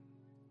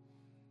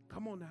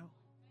 Come on now.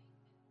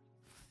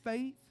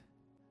 Faith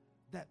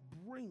that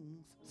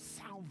brings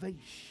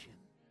salvation.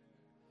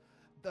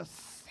 The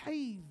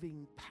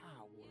saving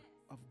power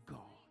of God.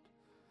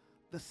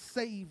 The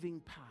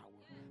saving power.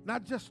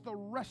 Not just the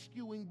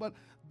rescuing, but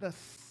the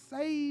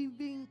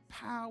saving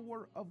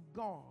power of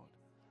God.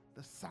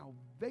 The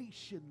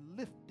salvation,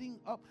 lifting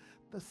up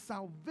the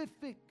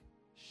salvific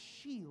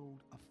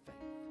shield of faith.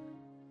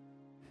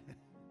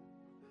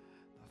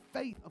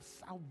 Faith of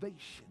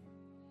salvation,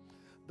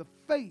 the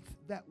faith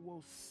that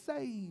will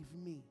save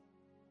me.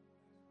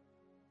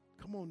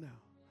 Come on now.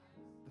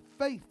 The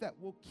faith that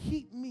will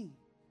keep me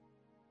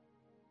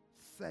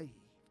saved.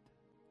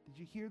 Did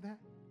you hear that?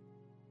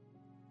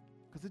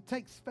 Because it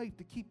takes faith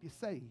to keep you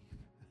saved.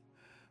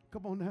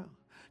 Come on now.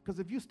 Because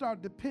if you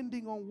start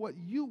depending on what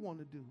you want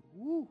to do,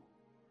 it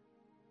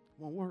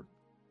won't work.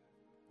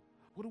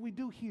 What do we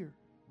do here?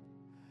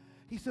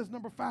 He says,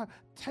 number 5,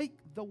 take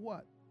the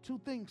what?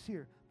 2 things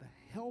here. The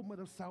helmet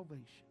of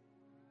salvation.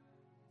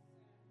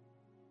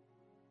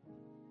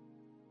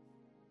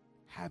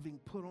 Having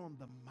put on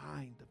the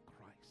mind of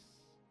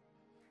Christ.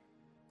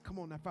 Come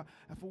on, now,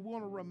 if we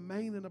want to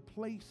remain in a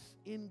place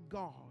in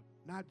God,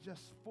 not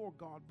just for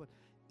God, but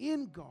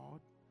in God,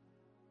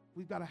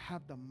 we've got to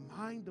have the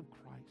mind of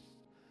Christ.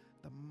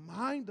 The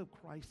mind of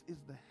Christ is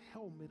the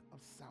helmet of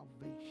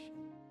salvation.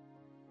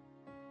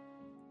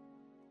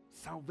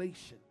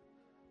 Salvation.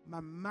 My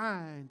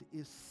mind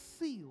is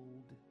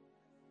sealed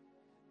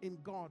in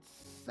God's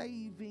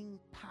saving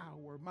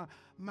power.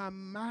 My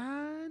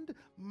mind,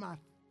 my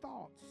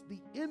thoughts,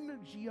 the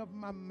energy of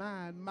my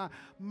mind,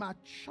 my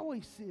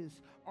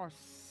choices are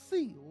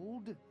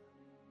sealed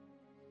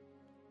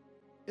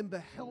in the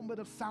helmet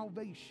of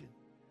salvation.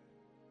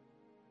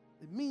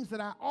 It means that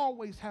I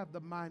always have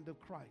the mind of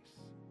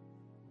Christ.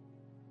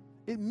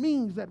 It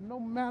means that no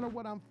matter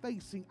what I'm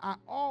facing, I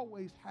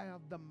always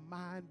have the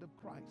mind of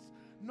Christ.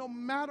 No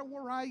matter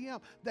where I am,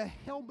 the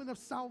helmet of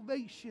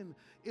salvation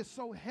is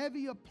so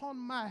heavy upon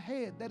my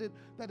head that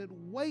it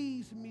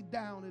weighs me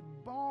down. It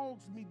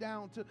bogs me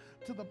down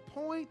to the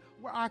point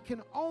where I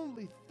can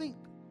only think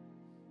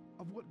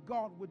of what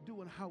God would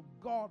do and how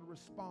God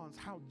responds,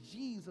 how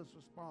Jesus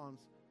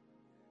responds.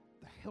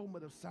 The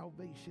helmet of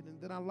salvation. And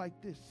then I like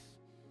this.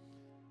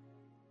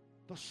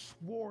 The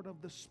sword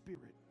of the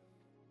Spirit.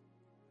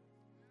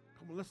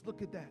 Come on, let's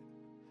look at that.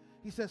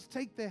 He says,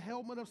 take the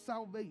helmet of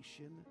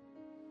salvation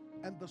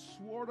and the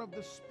sword of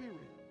the Spirit,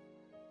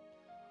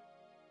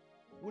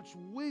 which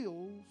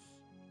wields,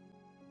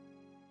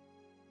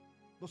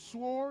 the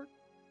sword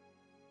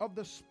of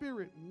the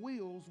Spirit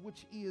wields,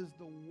 which is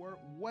the word,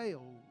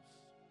 wails,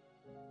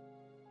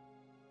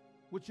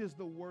 which is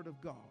the word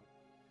of God.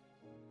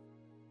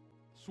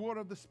 Sword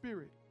of the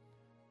Spirit.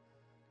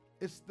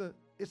 It's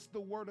the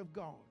word of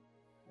God.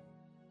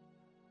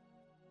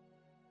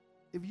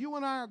 If you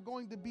and I are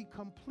going to be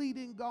complete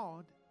in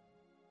God,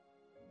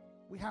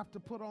 we have to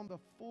put on the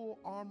full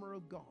armor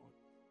of God.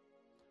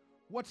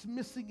 What's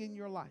missing in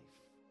your life?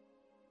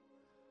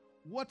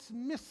 What's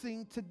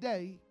missing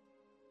today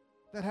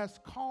that has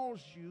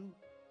caused you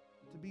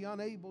to be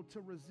unable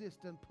to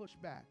resist and push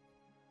back?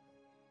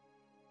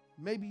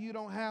 Maybe you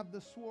don't have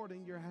the sword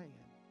in your hand.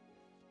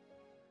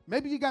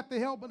 Maybe you got the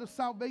helmet of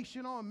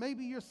salvation on.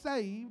 Maybe you're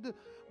saved,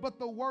 but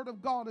the word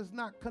of God is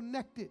not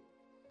connected.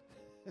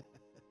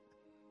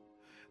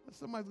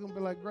 Somebody's going to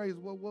be like, Grace,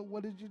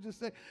 what did you just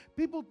say?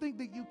 People think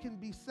that you can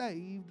be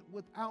saved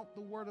without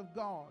the word of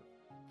God.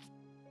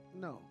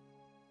 No.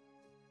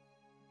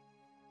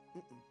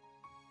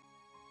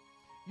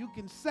 You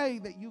can say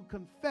that you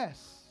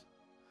confess,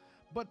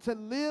 but to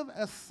live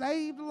a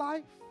saved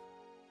life,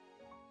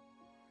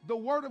 the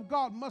word of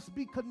God must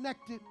be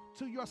connected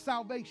to your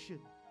salvation.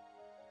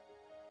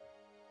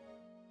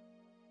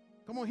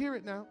 Come on, hear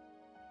it now.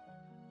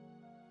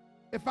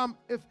 If I'm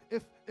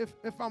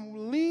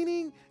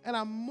leaning and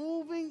I'm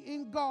moving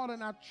in God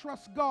and I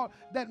trust God,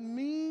 that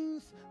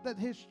means that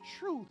his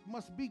truth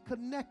must be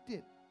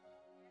connected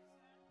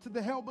to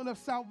the helmet of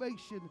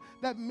salvation.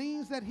 That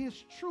means that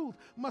his truth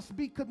must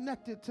be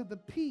connected to the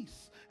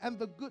peace and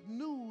the good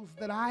news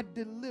that I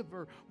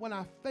deliver when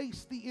I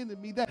face the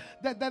enemy.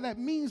 That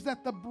means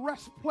that the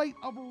breastplate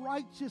of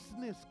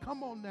righteousness,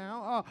 come on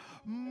now,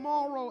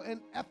 moral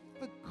and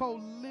ethical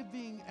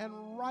living and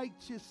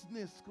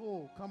righteousness.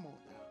 Oh, come on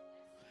now.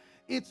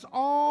 It's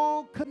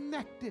all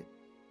connected.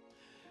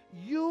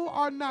 You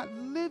are not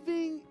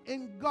living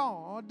in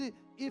God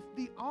if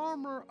the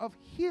armor of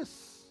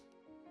his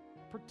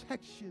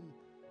protection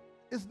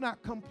is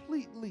not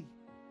completely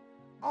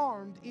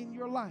armed in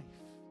your life.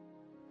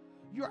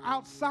 You're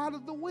outside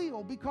of the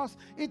will, because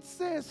it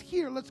says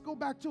here, let's go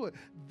back to it.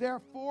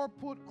 Therefore,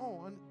 put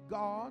on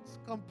God's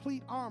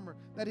complete armor.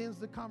 That ends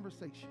the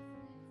conversation.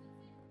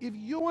 If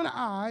you and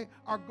I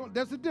are going,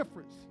 there's a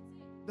difference.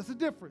 There's a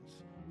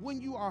difference. When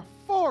you are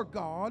for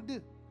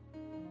God,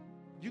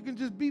 you can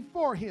just be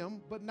for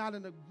him, but not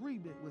in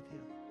agreement with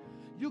him.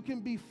 You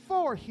can be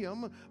for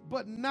him,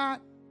 but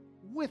not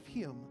with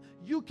him.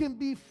 You can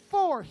be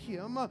for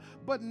him,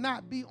 but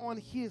not be on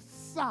his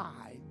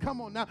side.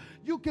 Come on now.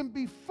 You can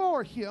be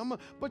for him,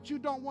 but you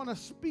don't want to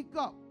speak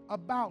up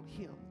about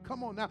him.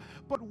 Come on now.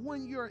 But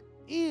when you're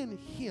in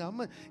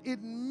him,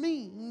 it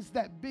means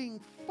that being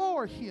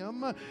for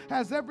him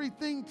has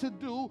everything to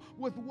do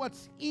with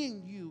what's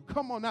in you.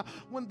 Come on now.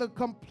 When the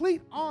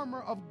complete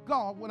armor of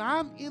God, when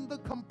I'm in the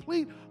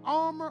complete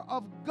armor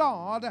of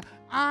God,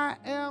 I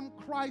am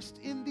Christ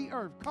in the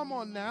earth. Come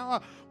on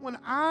now. When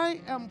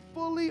I am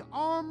fully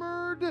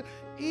armored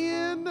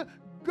in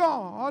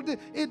God,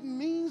 it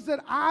means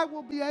that I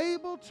will be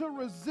able to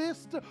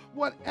resist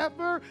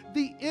whatever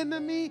the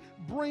enemy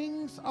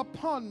brings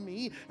upon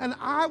me, and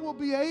I will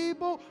be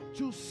able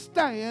to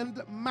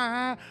stand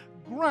my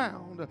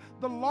ground.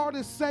 The Lord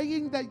is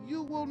saying that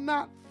you will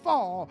not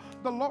fall.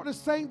 The Lord is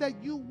saying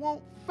that you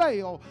won't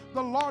fail.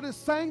 The Lord is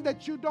saying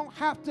that you don't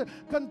have to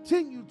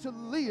continue to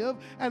live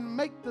and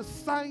make the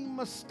same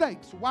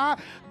mistakes. Why?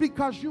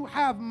 Because you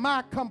have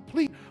my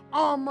complete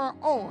armor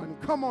on.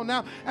 Come on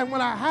now. And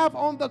when I have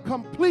on the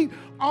complete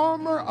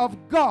armor of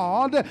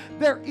God,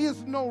 there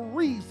is no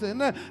reason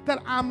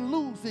that I'm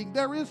losing.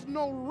 There is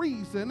no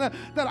reason that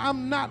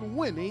I'm not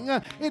winning.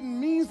 It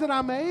means that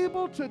I'm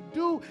able to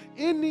do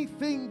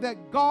anything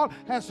that God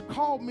has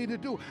called me to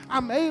do.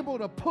 I'm able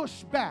to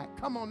push back.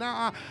 Come on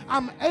now.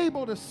 I'm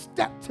able to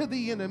step to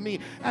the enemy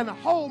and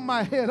hold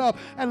my head up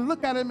and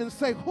look at him and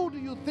say, who do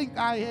you think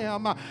I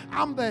am?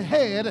 I'm the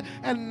head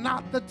and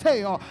not the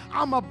tail.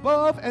 I'm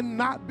above and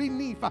not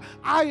beneath.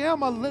 I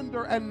am a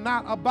lender and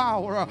not a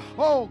borrower.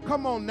 Oh,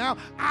 come on now.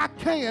 I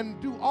can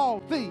do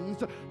all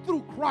things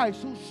through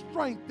Christ who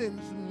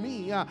strengthens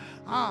me.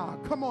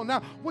 Come on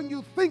now. When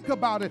you think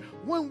about it,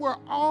 when we're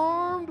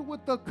armed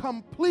with the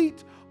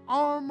complete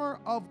armor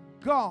of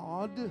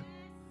God,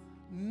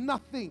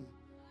 nothing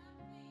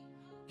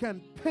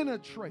can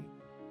penetrate.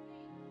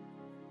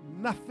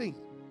 Nothing.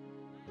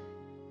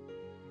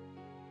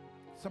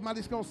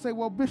 Somebody's going to say,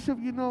 well, Bishop,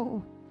 you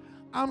know,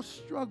 I'm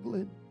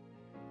struggling.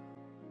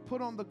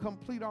 Put on the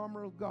complete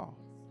armor of God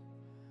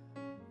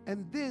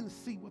and then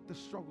see what the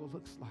struggle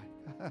looks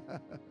like.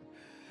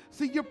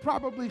 See, you're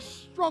probably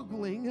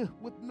struggling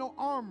with no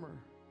armor.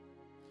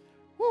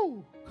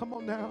 Woo, come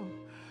on now.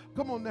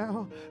 Come on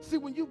now. See,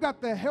 when you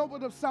got the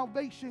helmet of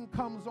salvation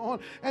comes on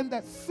and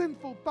that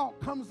sinful thought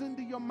comes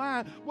into your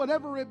mind,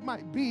 whatever it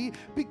might be,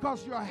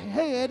 because your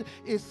head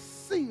is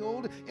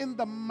sealed in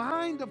the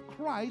mind of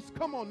Christ.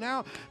 Come on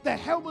now. The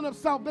helmet of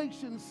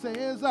salvation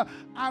says,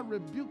 I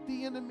rebuke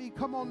the enemy.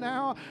 Come on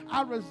now.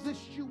 I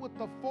resist you with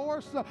the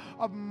force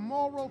of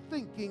moral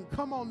thinking.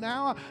 Come on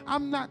now.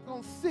 I'm not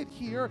going to sit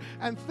here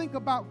and think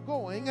about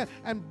going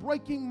and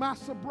breaking my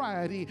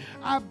sobriety.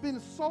 I've been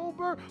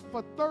sober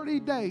for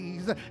 30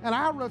 days. And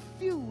I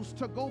refuse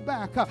to go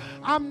back.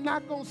 I'm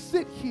not going to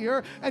sit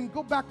here and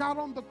go back out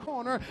on the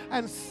corner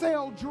and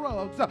sell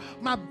drugs.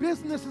 My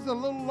business is a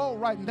little low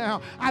right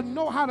now. I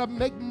know how to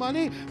make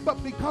money,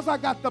 but because I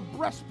got the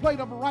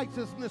breastplate of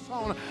righteousness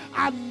on,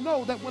 I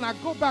know that when I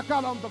go back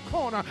out on the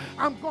corner,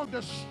 I'm going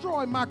to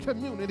destroy my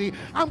community.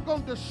 I'm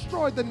going to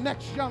destroy the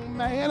next young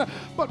man.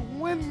 But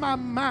when my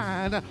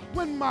mind,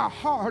 when my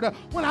heart,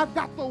 when I've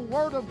got the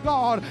word of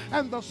God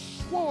and the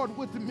sword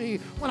with me,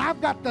 when I've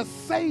got the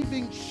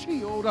saving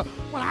shield,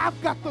 when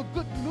I've got the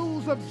good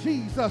news of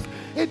Jesus,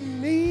 it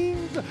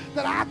means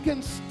that I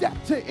can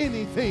step to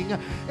anything.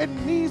 It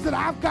means that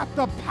I've got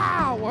the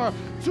power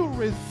to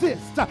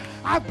resist.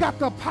 I've got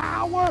the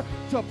power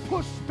to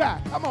push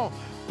back. Come on.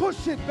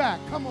 Push it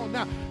back. Come on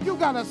now. You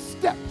got to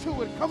step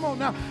to it. Come on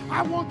now.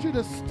 I want you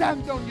to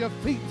stand on your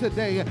feet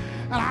today.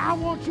 And I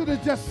want you to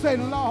just say,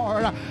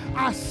 Lord,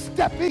 I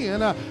step in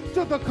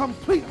to the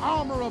complete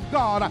armor of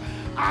God.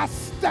 I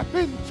step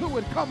into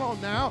it. Come on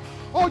now.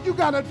 All you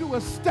got to do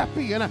is step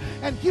in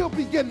and he'll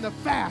begin to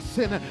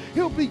fasten.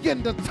 He'll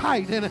begin to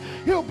tighten.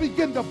 He'll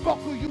begin to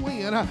buckle you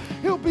in.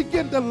 He'll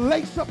begin to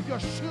lace up your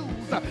shoes.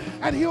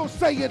 And he'll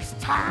say, it's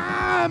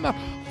time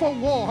for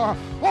war.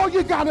 All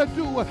you got to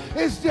do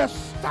is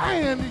just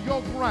stand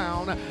your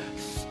ground.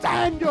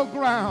 Stand your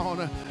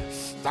ground.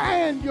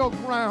 Stand your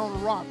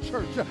ground, Rock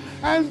Church,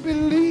 and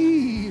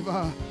believe,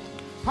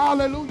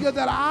 hallelujah,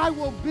 that I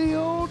will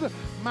build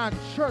my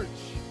church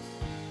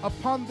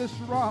upon this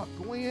rock.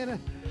 When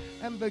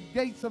and the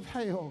gates of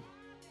hell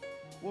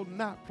will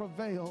not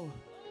prevail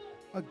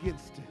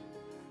against it.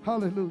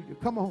 Hallelujah.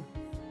 Come on.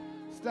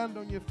 Stand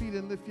on your feet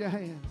and lift your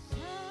hands.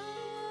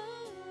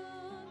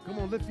 Come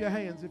on, lift your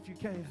hands if you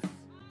can.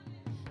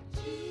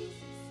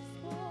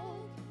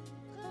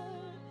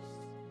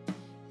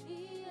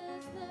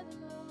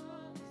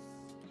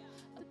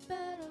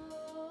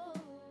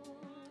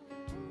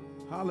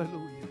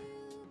 Hallelujah.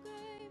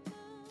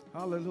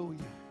 Hallelujah.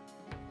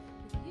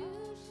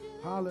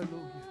 Hallelujah.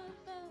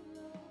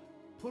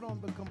 Put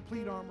on the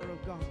complete armor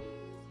of God.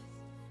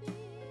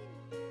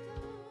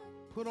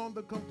 Put on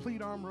the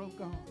complete armor of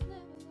God.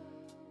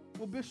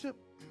 Well, Bishop,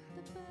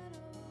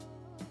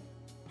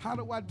 how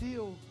do I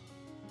deal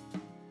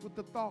with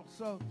the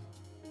thoughts of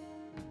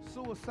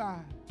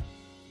suicide?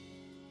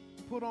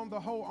 Put on the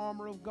whole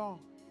armor of God.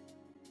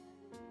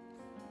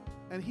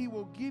 And he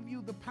will give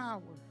you the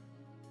power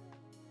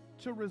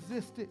to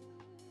resist it.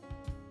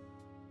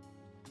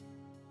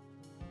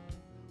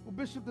 Well,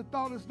 Bishop, the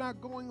thought is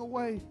not going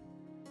away.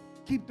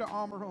 Keep the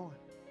armor on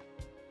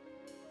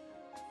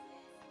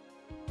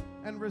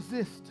and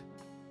resist.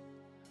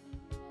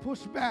 Push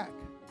back.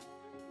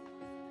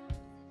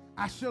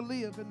 I shall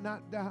live and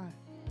not die.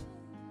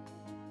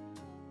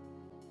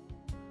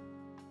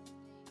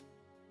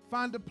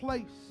 Find a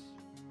place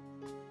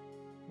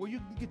where you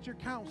can get your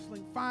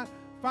counseling.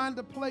 Find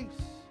a place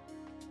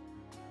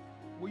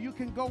where you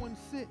can go and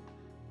sit.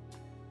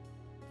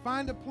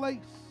 Find a place.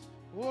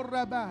 Oh,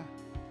 Rabbi.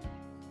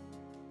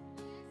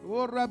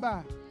 Oh,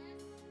 Rabbi.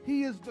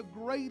 He is the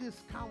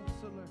greatest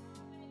counselor.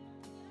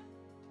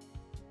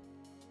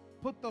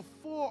 Put the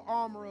full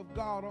armor of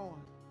God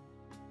on.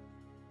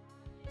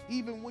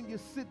 Even when you're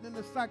sitting in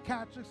the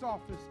psychiatrist's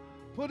office,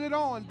 put it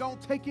on. Don't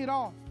take it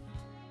off.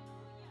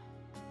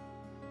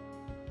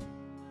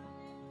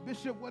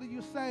 Bishop, what are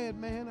you saying,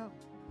 man?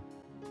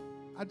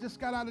 I just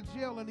got out of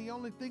jail, and the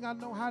only thing I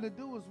know how to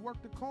do is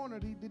work the corner.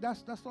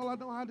 That's all I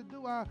know how to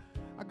do. I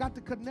got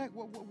to connect.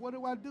 What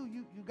do I do?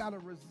 You got to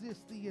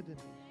resist the enemy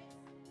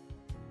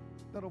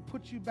that'll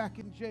put you back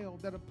in jail,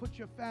 that'll put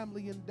your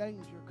family in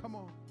danger. Come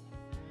on.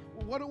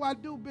 Well, what do I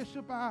do,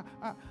 Bishop? I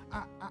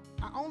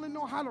only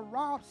know how to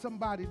rob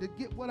somebody to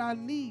get what I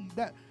need.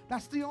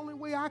 That's the only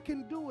way I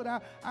can do it.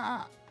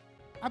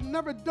 I've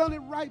never done it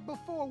right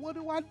before. What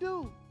do I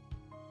do?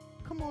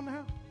 Come on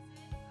now.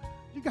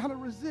 You got to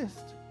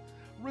resist.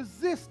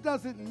 Resist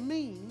doesn't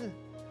mean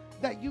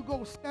that you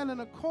go stand in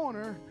a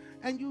corner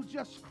and you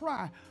just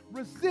cry.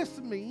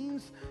 Resist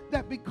means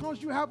that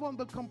because you have on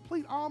the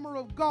complete armor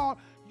of God,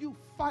 you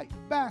fight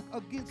back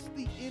against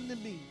the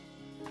enemy.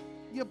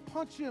 You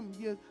punch him.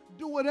 You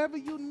do whatever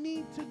you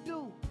need to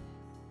do.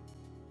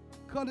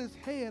 Cut his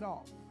head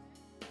off.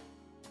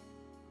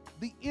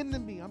 The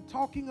enemy, I'm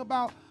talking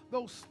about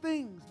those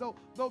things,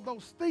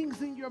 those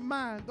things in your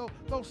mind,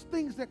 those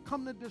things that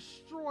come to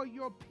destroy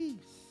your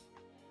peace.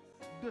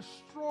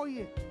 Destroy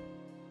it.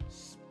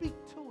 Speak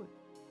to it.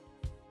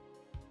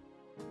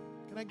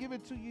 Can I give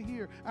it to you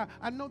here?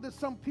 I know that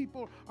some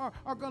people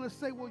are going to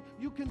say, well,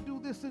 you can do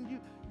this and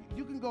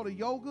you can go to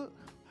yoga.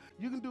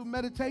 You can do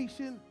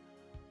meditation.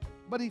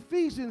 But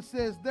Ephesians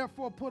says,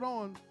 therefore put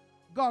on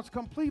God's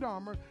complete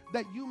armor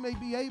that you may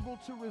be able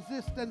to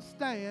resist and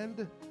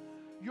stand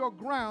your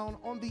ground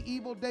on the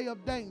evil day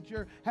of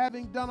danger,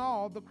 having done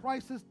all the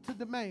crisis to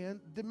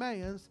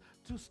demands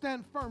to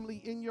stand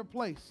firmly in your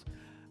place.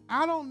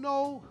 I don't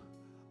know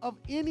of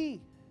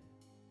any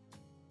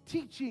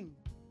teaching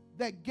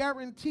that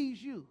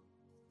guarantees you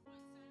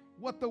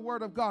what the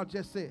Word of God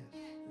just says.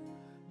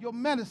 Your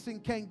medicine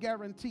can't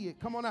guarantee it.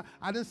 Come on now.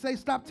 I didn't say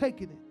stop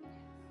taking it.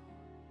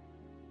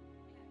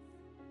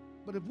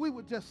 But if we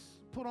would just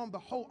put on the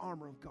whole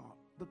armor of God,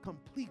 the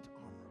complete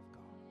armor of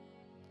God,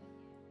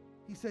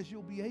 he says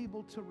you'll be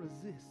able to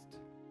resist.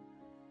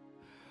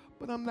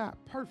 But I'm not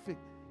perfect.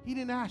 He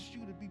didn't ask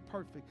you to be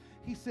perfect.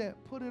 He said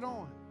put it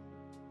on.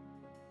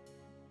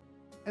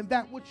 And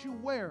that which you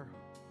wear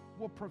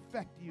will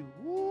perfect you.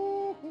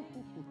 Woo.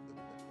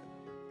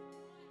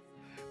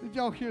 Did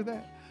y'all hear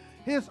that?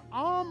 His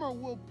armor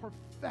will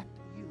perfect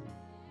you.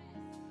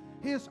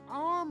 His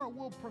armor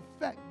will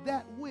perfect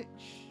that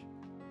which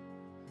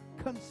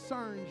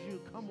concerns you.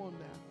 Come on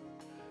now.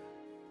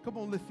 Come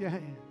on, lift your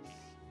hands.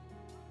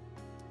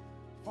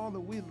 Father,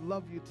 we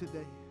love you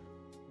today.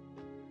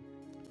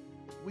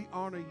 We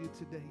honor you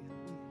today.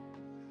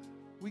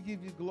 We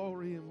give you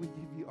glory and we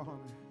give you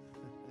honor.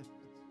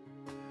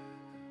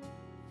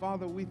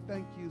 Father, we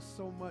thank you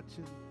so much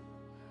and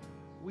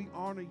we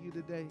honor you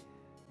today.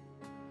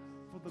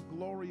 For the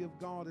glory of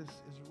God is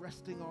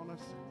resting on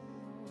us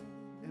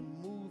and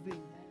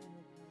moving.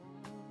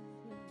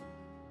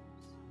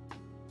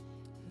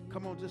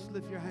 Come on, just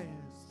lift your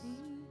hands.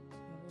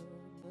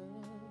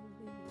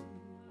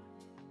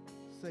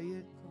 Say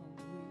it.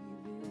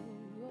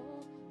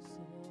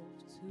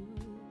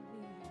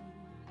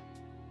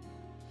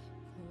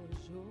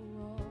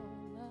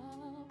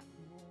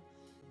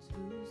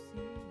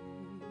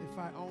 If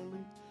I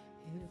only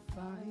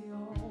had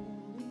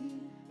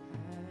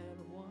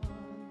one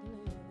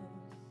glimpse,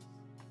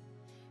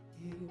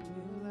 it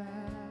will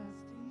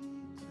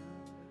last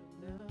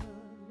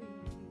eternally.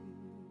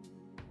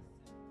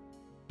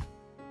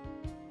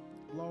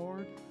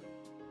 Lord,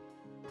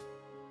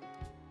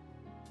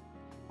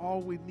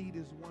 all we need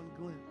is one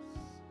glimpse.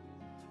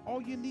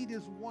 All you need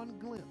is one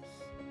glimpse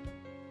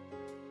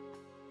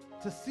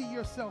to see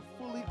yourself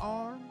fully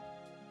armed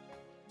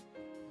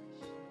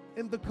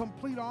in the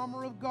complete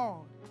armor of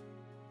God.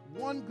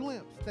 One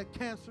glimpse that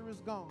cancer is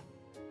gone.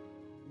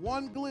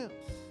 One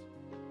glimpse.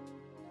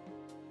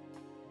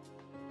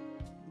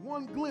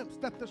 One glimpse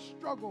that the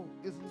struggle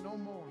is no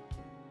more.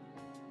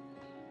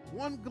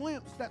 One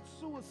glimpse that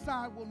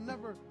suicide will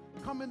never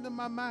come into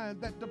my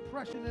mind, that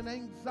depression and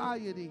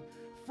anxiety,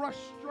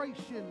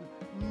 frustration,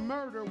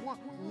 murder.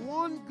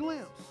 One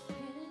glimpse.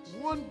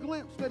 One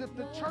glimpse that if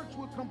the church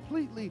would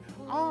completely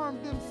arm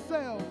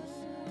themselves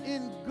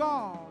in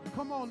God.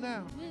 Come on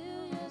now.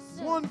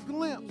 One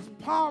glimpse,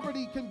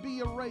 poverty can be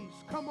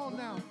erased. Come on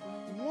now.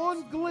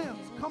 One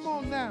glimpse, come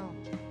on now.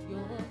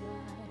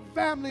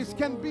 Families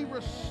can be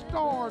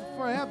restored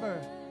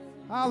forever.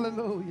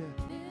 Hallelujah.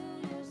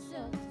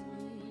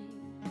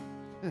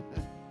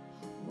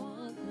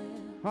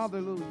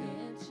 Hallelujah.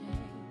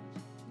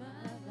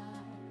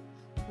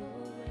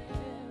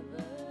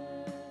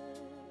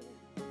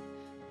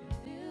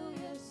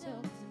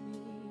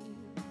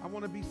 I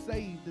want to be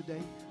saved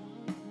today.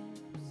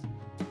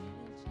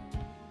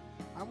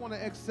 I want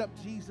to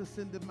accept Jesus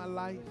into my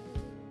life.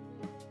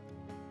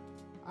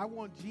 I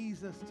want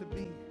Jesus to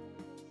be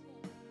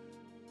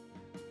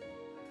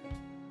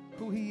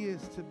who he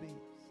is to me.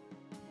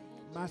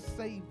 My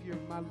Savior,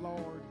 my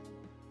Lord.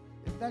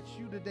 If that's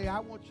you today,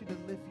 I want you to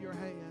lift your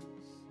hands.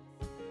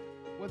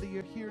 Whether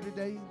you're here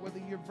today,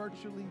 whether you're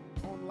virtually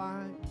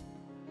online,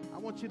 I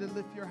want you to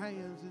lift your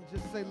hands and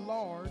just say,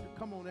 Lord,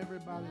 come on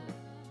everybody.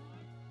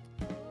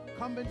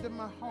 Come into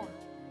my heart.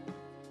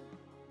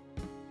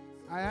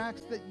 I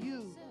ask that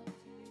you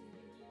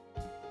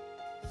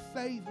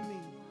save me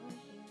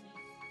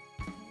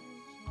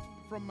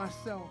from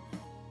myself.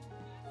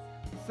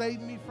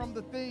 Save me from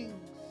the things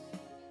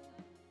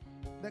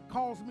that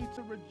cause me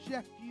to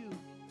reject you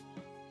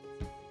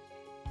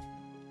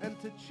and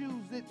to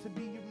choose it to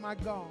be my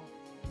God.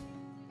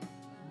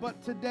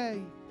 But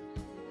today,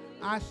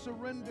 I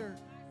surrender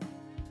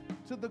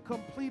to the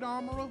complete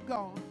armor of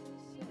God.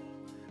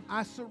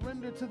 I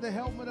surrender to the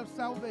helmet of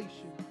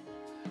salvation.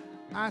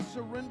 I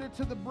surrender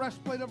to the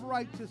breastplate of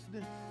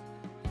righteousness,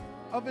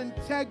 of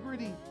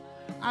integrity.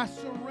 I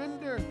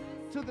surrender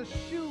to the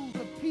shoes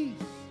of peace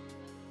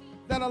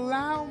that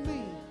allow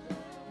me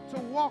to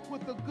walk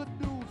with the good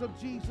news of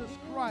Jesus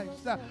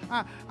Christ.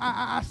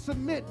 I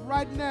submit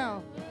right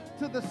now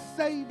to the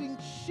saving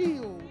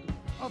shield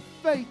of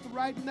faith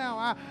right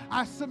now.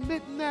 I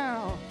submit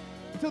now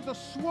to the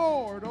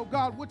sword, oh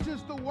God, which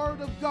is the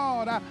word of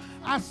God.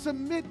 I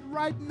submit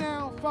right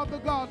now, Father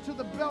God, to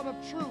the belt of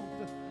truth.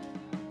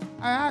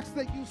 I ask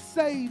that you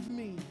save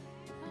me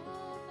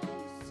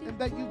and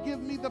that you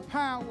give me the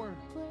power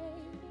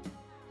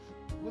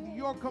with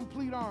your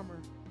complete armor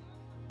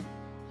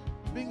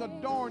being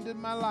adorned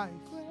in my life,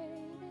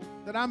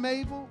 that I'm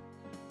able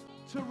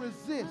to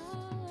resist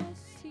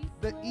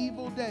the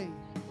evil day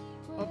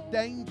of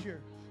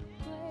danger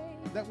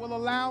that will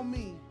allow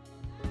me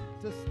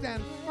to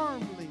stand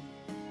firmly,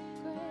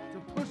 to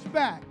push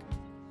back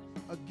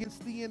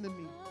against the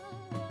enemy.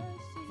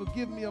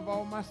 Forgive me of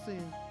all my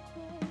sins.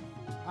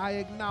 I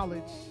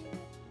acknowledge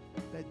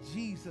that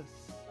Jesus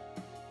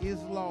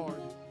is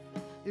Lord.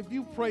 If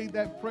you prayed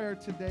that prayer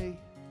today,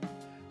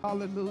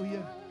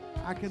 hallelujah,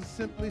 I can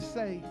simply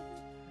say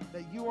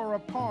that you are a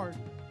part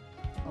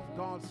of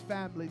God's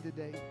family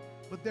today.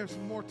 But there's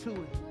more to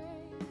it.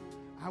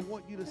 I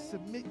want you to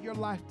submit your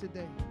life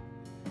today.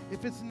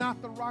 If it's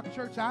not the Rock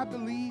Church, I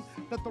believe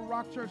that the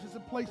Rock Church is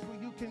a place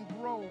where you can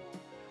grow.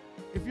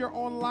 If you're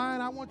online,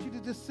 I want you to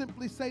just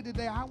simply say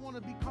today, I want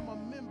to become a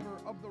member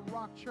of the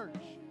Rock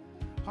Church.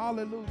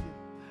 Hallelujah.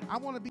 I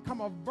want to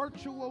become a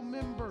virtual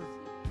member.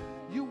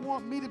 You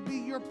want me to be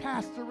your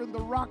pastor in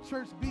the Rock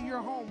Church, be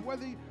your home.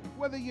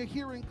 Whether you're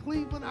here in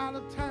Cleveland, out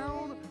of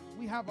town,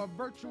 we have a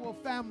virtual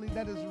family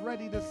that is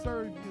ready to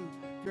serve you.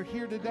 If you're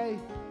here today,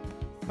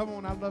 come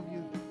on, I love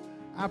you.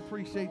 I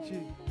appreciate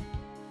you.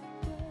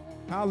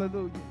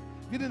 Hallelujah.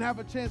 If you didn't have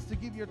a chance to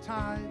give your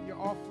time, your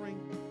offering,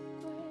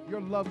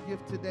 your love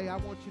gift today, I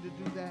want you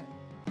to do that.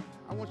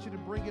 I want you to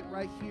bring it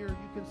right here.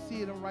 You can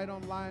see it right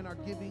online, our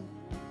giving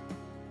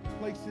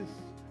places.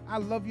 I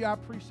love you. I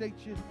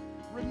appreciate you.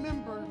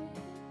 Remember,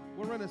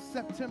 we're in a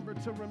September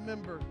to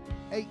remember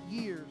 8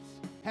 years.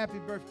 Happy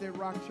birthday,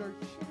 Rock Church.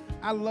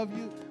 I love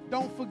you.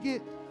 Don't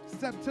forget,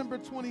 September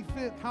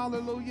 25th,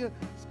 hallelujah.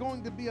 It's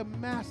going to be a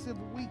massive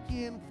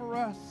weekend for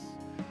us.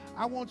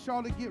 I want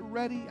y'all to get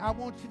ready. I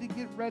want you to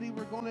get ready.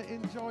 We're going to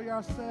enjoy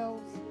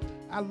ourselves.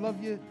 I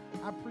love you.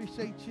 I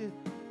appreciate you.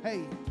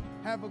 Hey,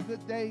 have a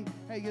good day.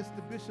 Hey, it's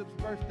the bishop's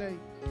birthday.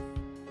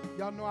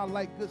 Y'all know I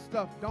like good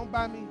stuff. Don't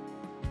buy me.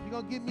 You're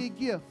going to give me a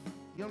gift.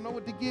 You don't know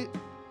what to get?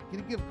 Get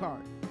a gift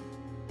card.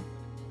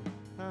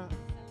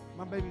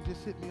 My baby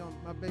just hit me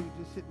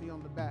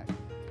on the back.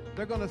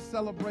 They're going to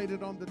celebrate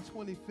it on the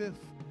 25th.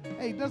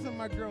 Hey, doesn't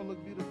my girl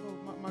look beautiful?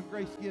 My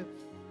Grace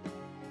gift.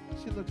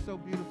 She looks so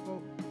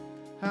beautiful.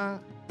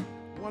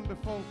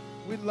 Wonderful.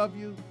 We love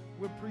you.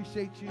 We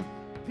appreciate you.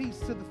 Peace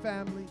to the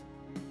family.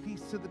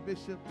 Peace to the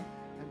bishop.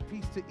 And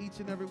peace to each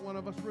and every one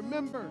of us.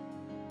 Remember,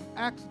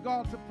 ask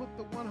God to put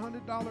the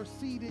 $100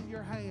 seed in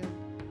your hand.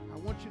 I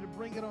want you to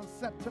bring it on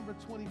September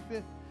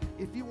 25th.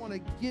 If you want to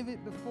give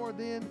it before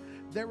then,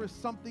 there is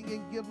something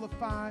in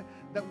Givelify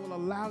that will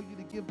allow you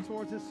to give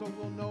towards it, so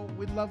we'll know.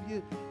 We love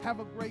you. Have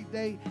a great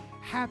day.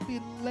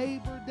 Happy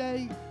Labor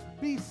Day.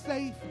 Be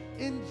safe.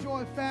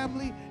 Enjoy,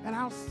 family. And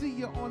I'll see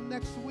you on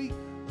next week.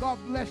 God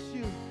bless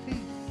you. Peace.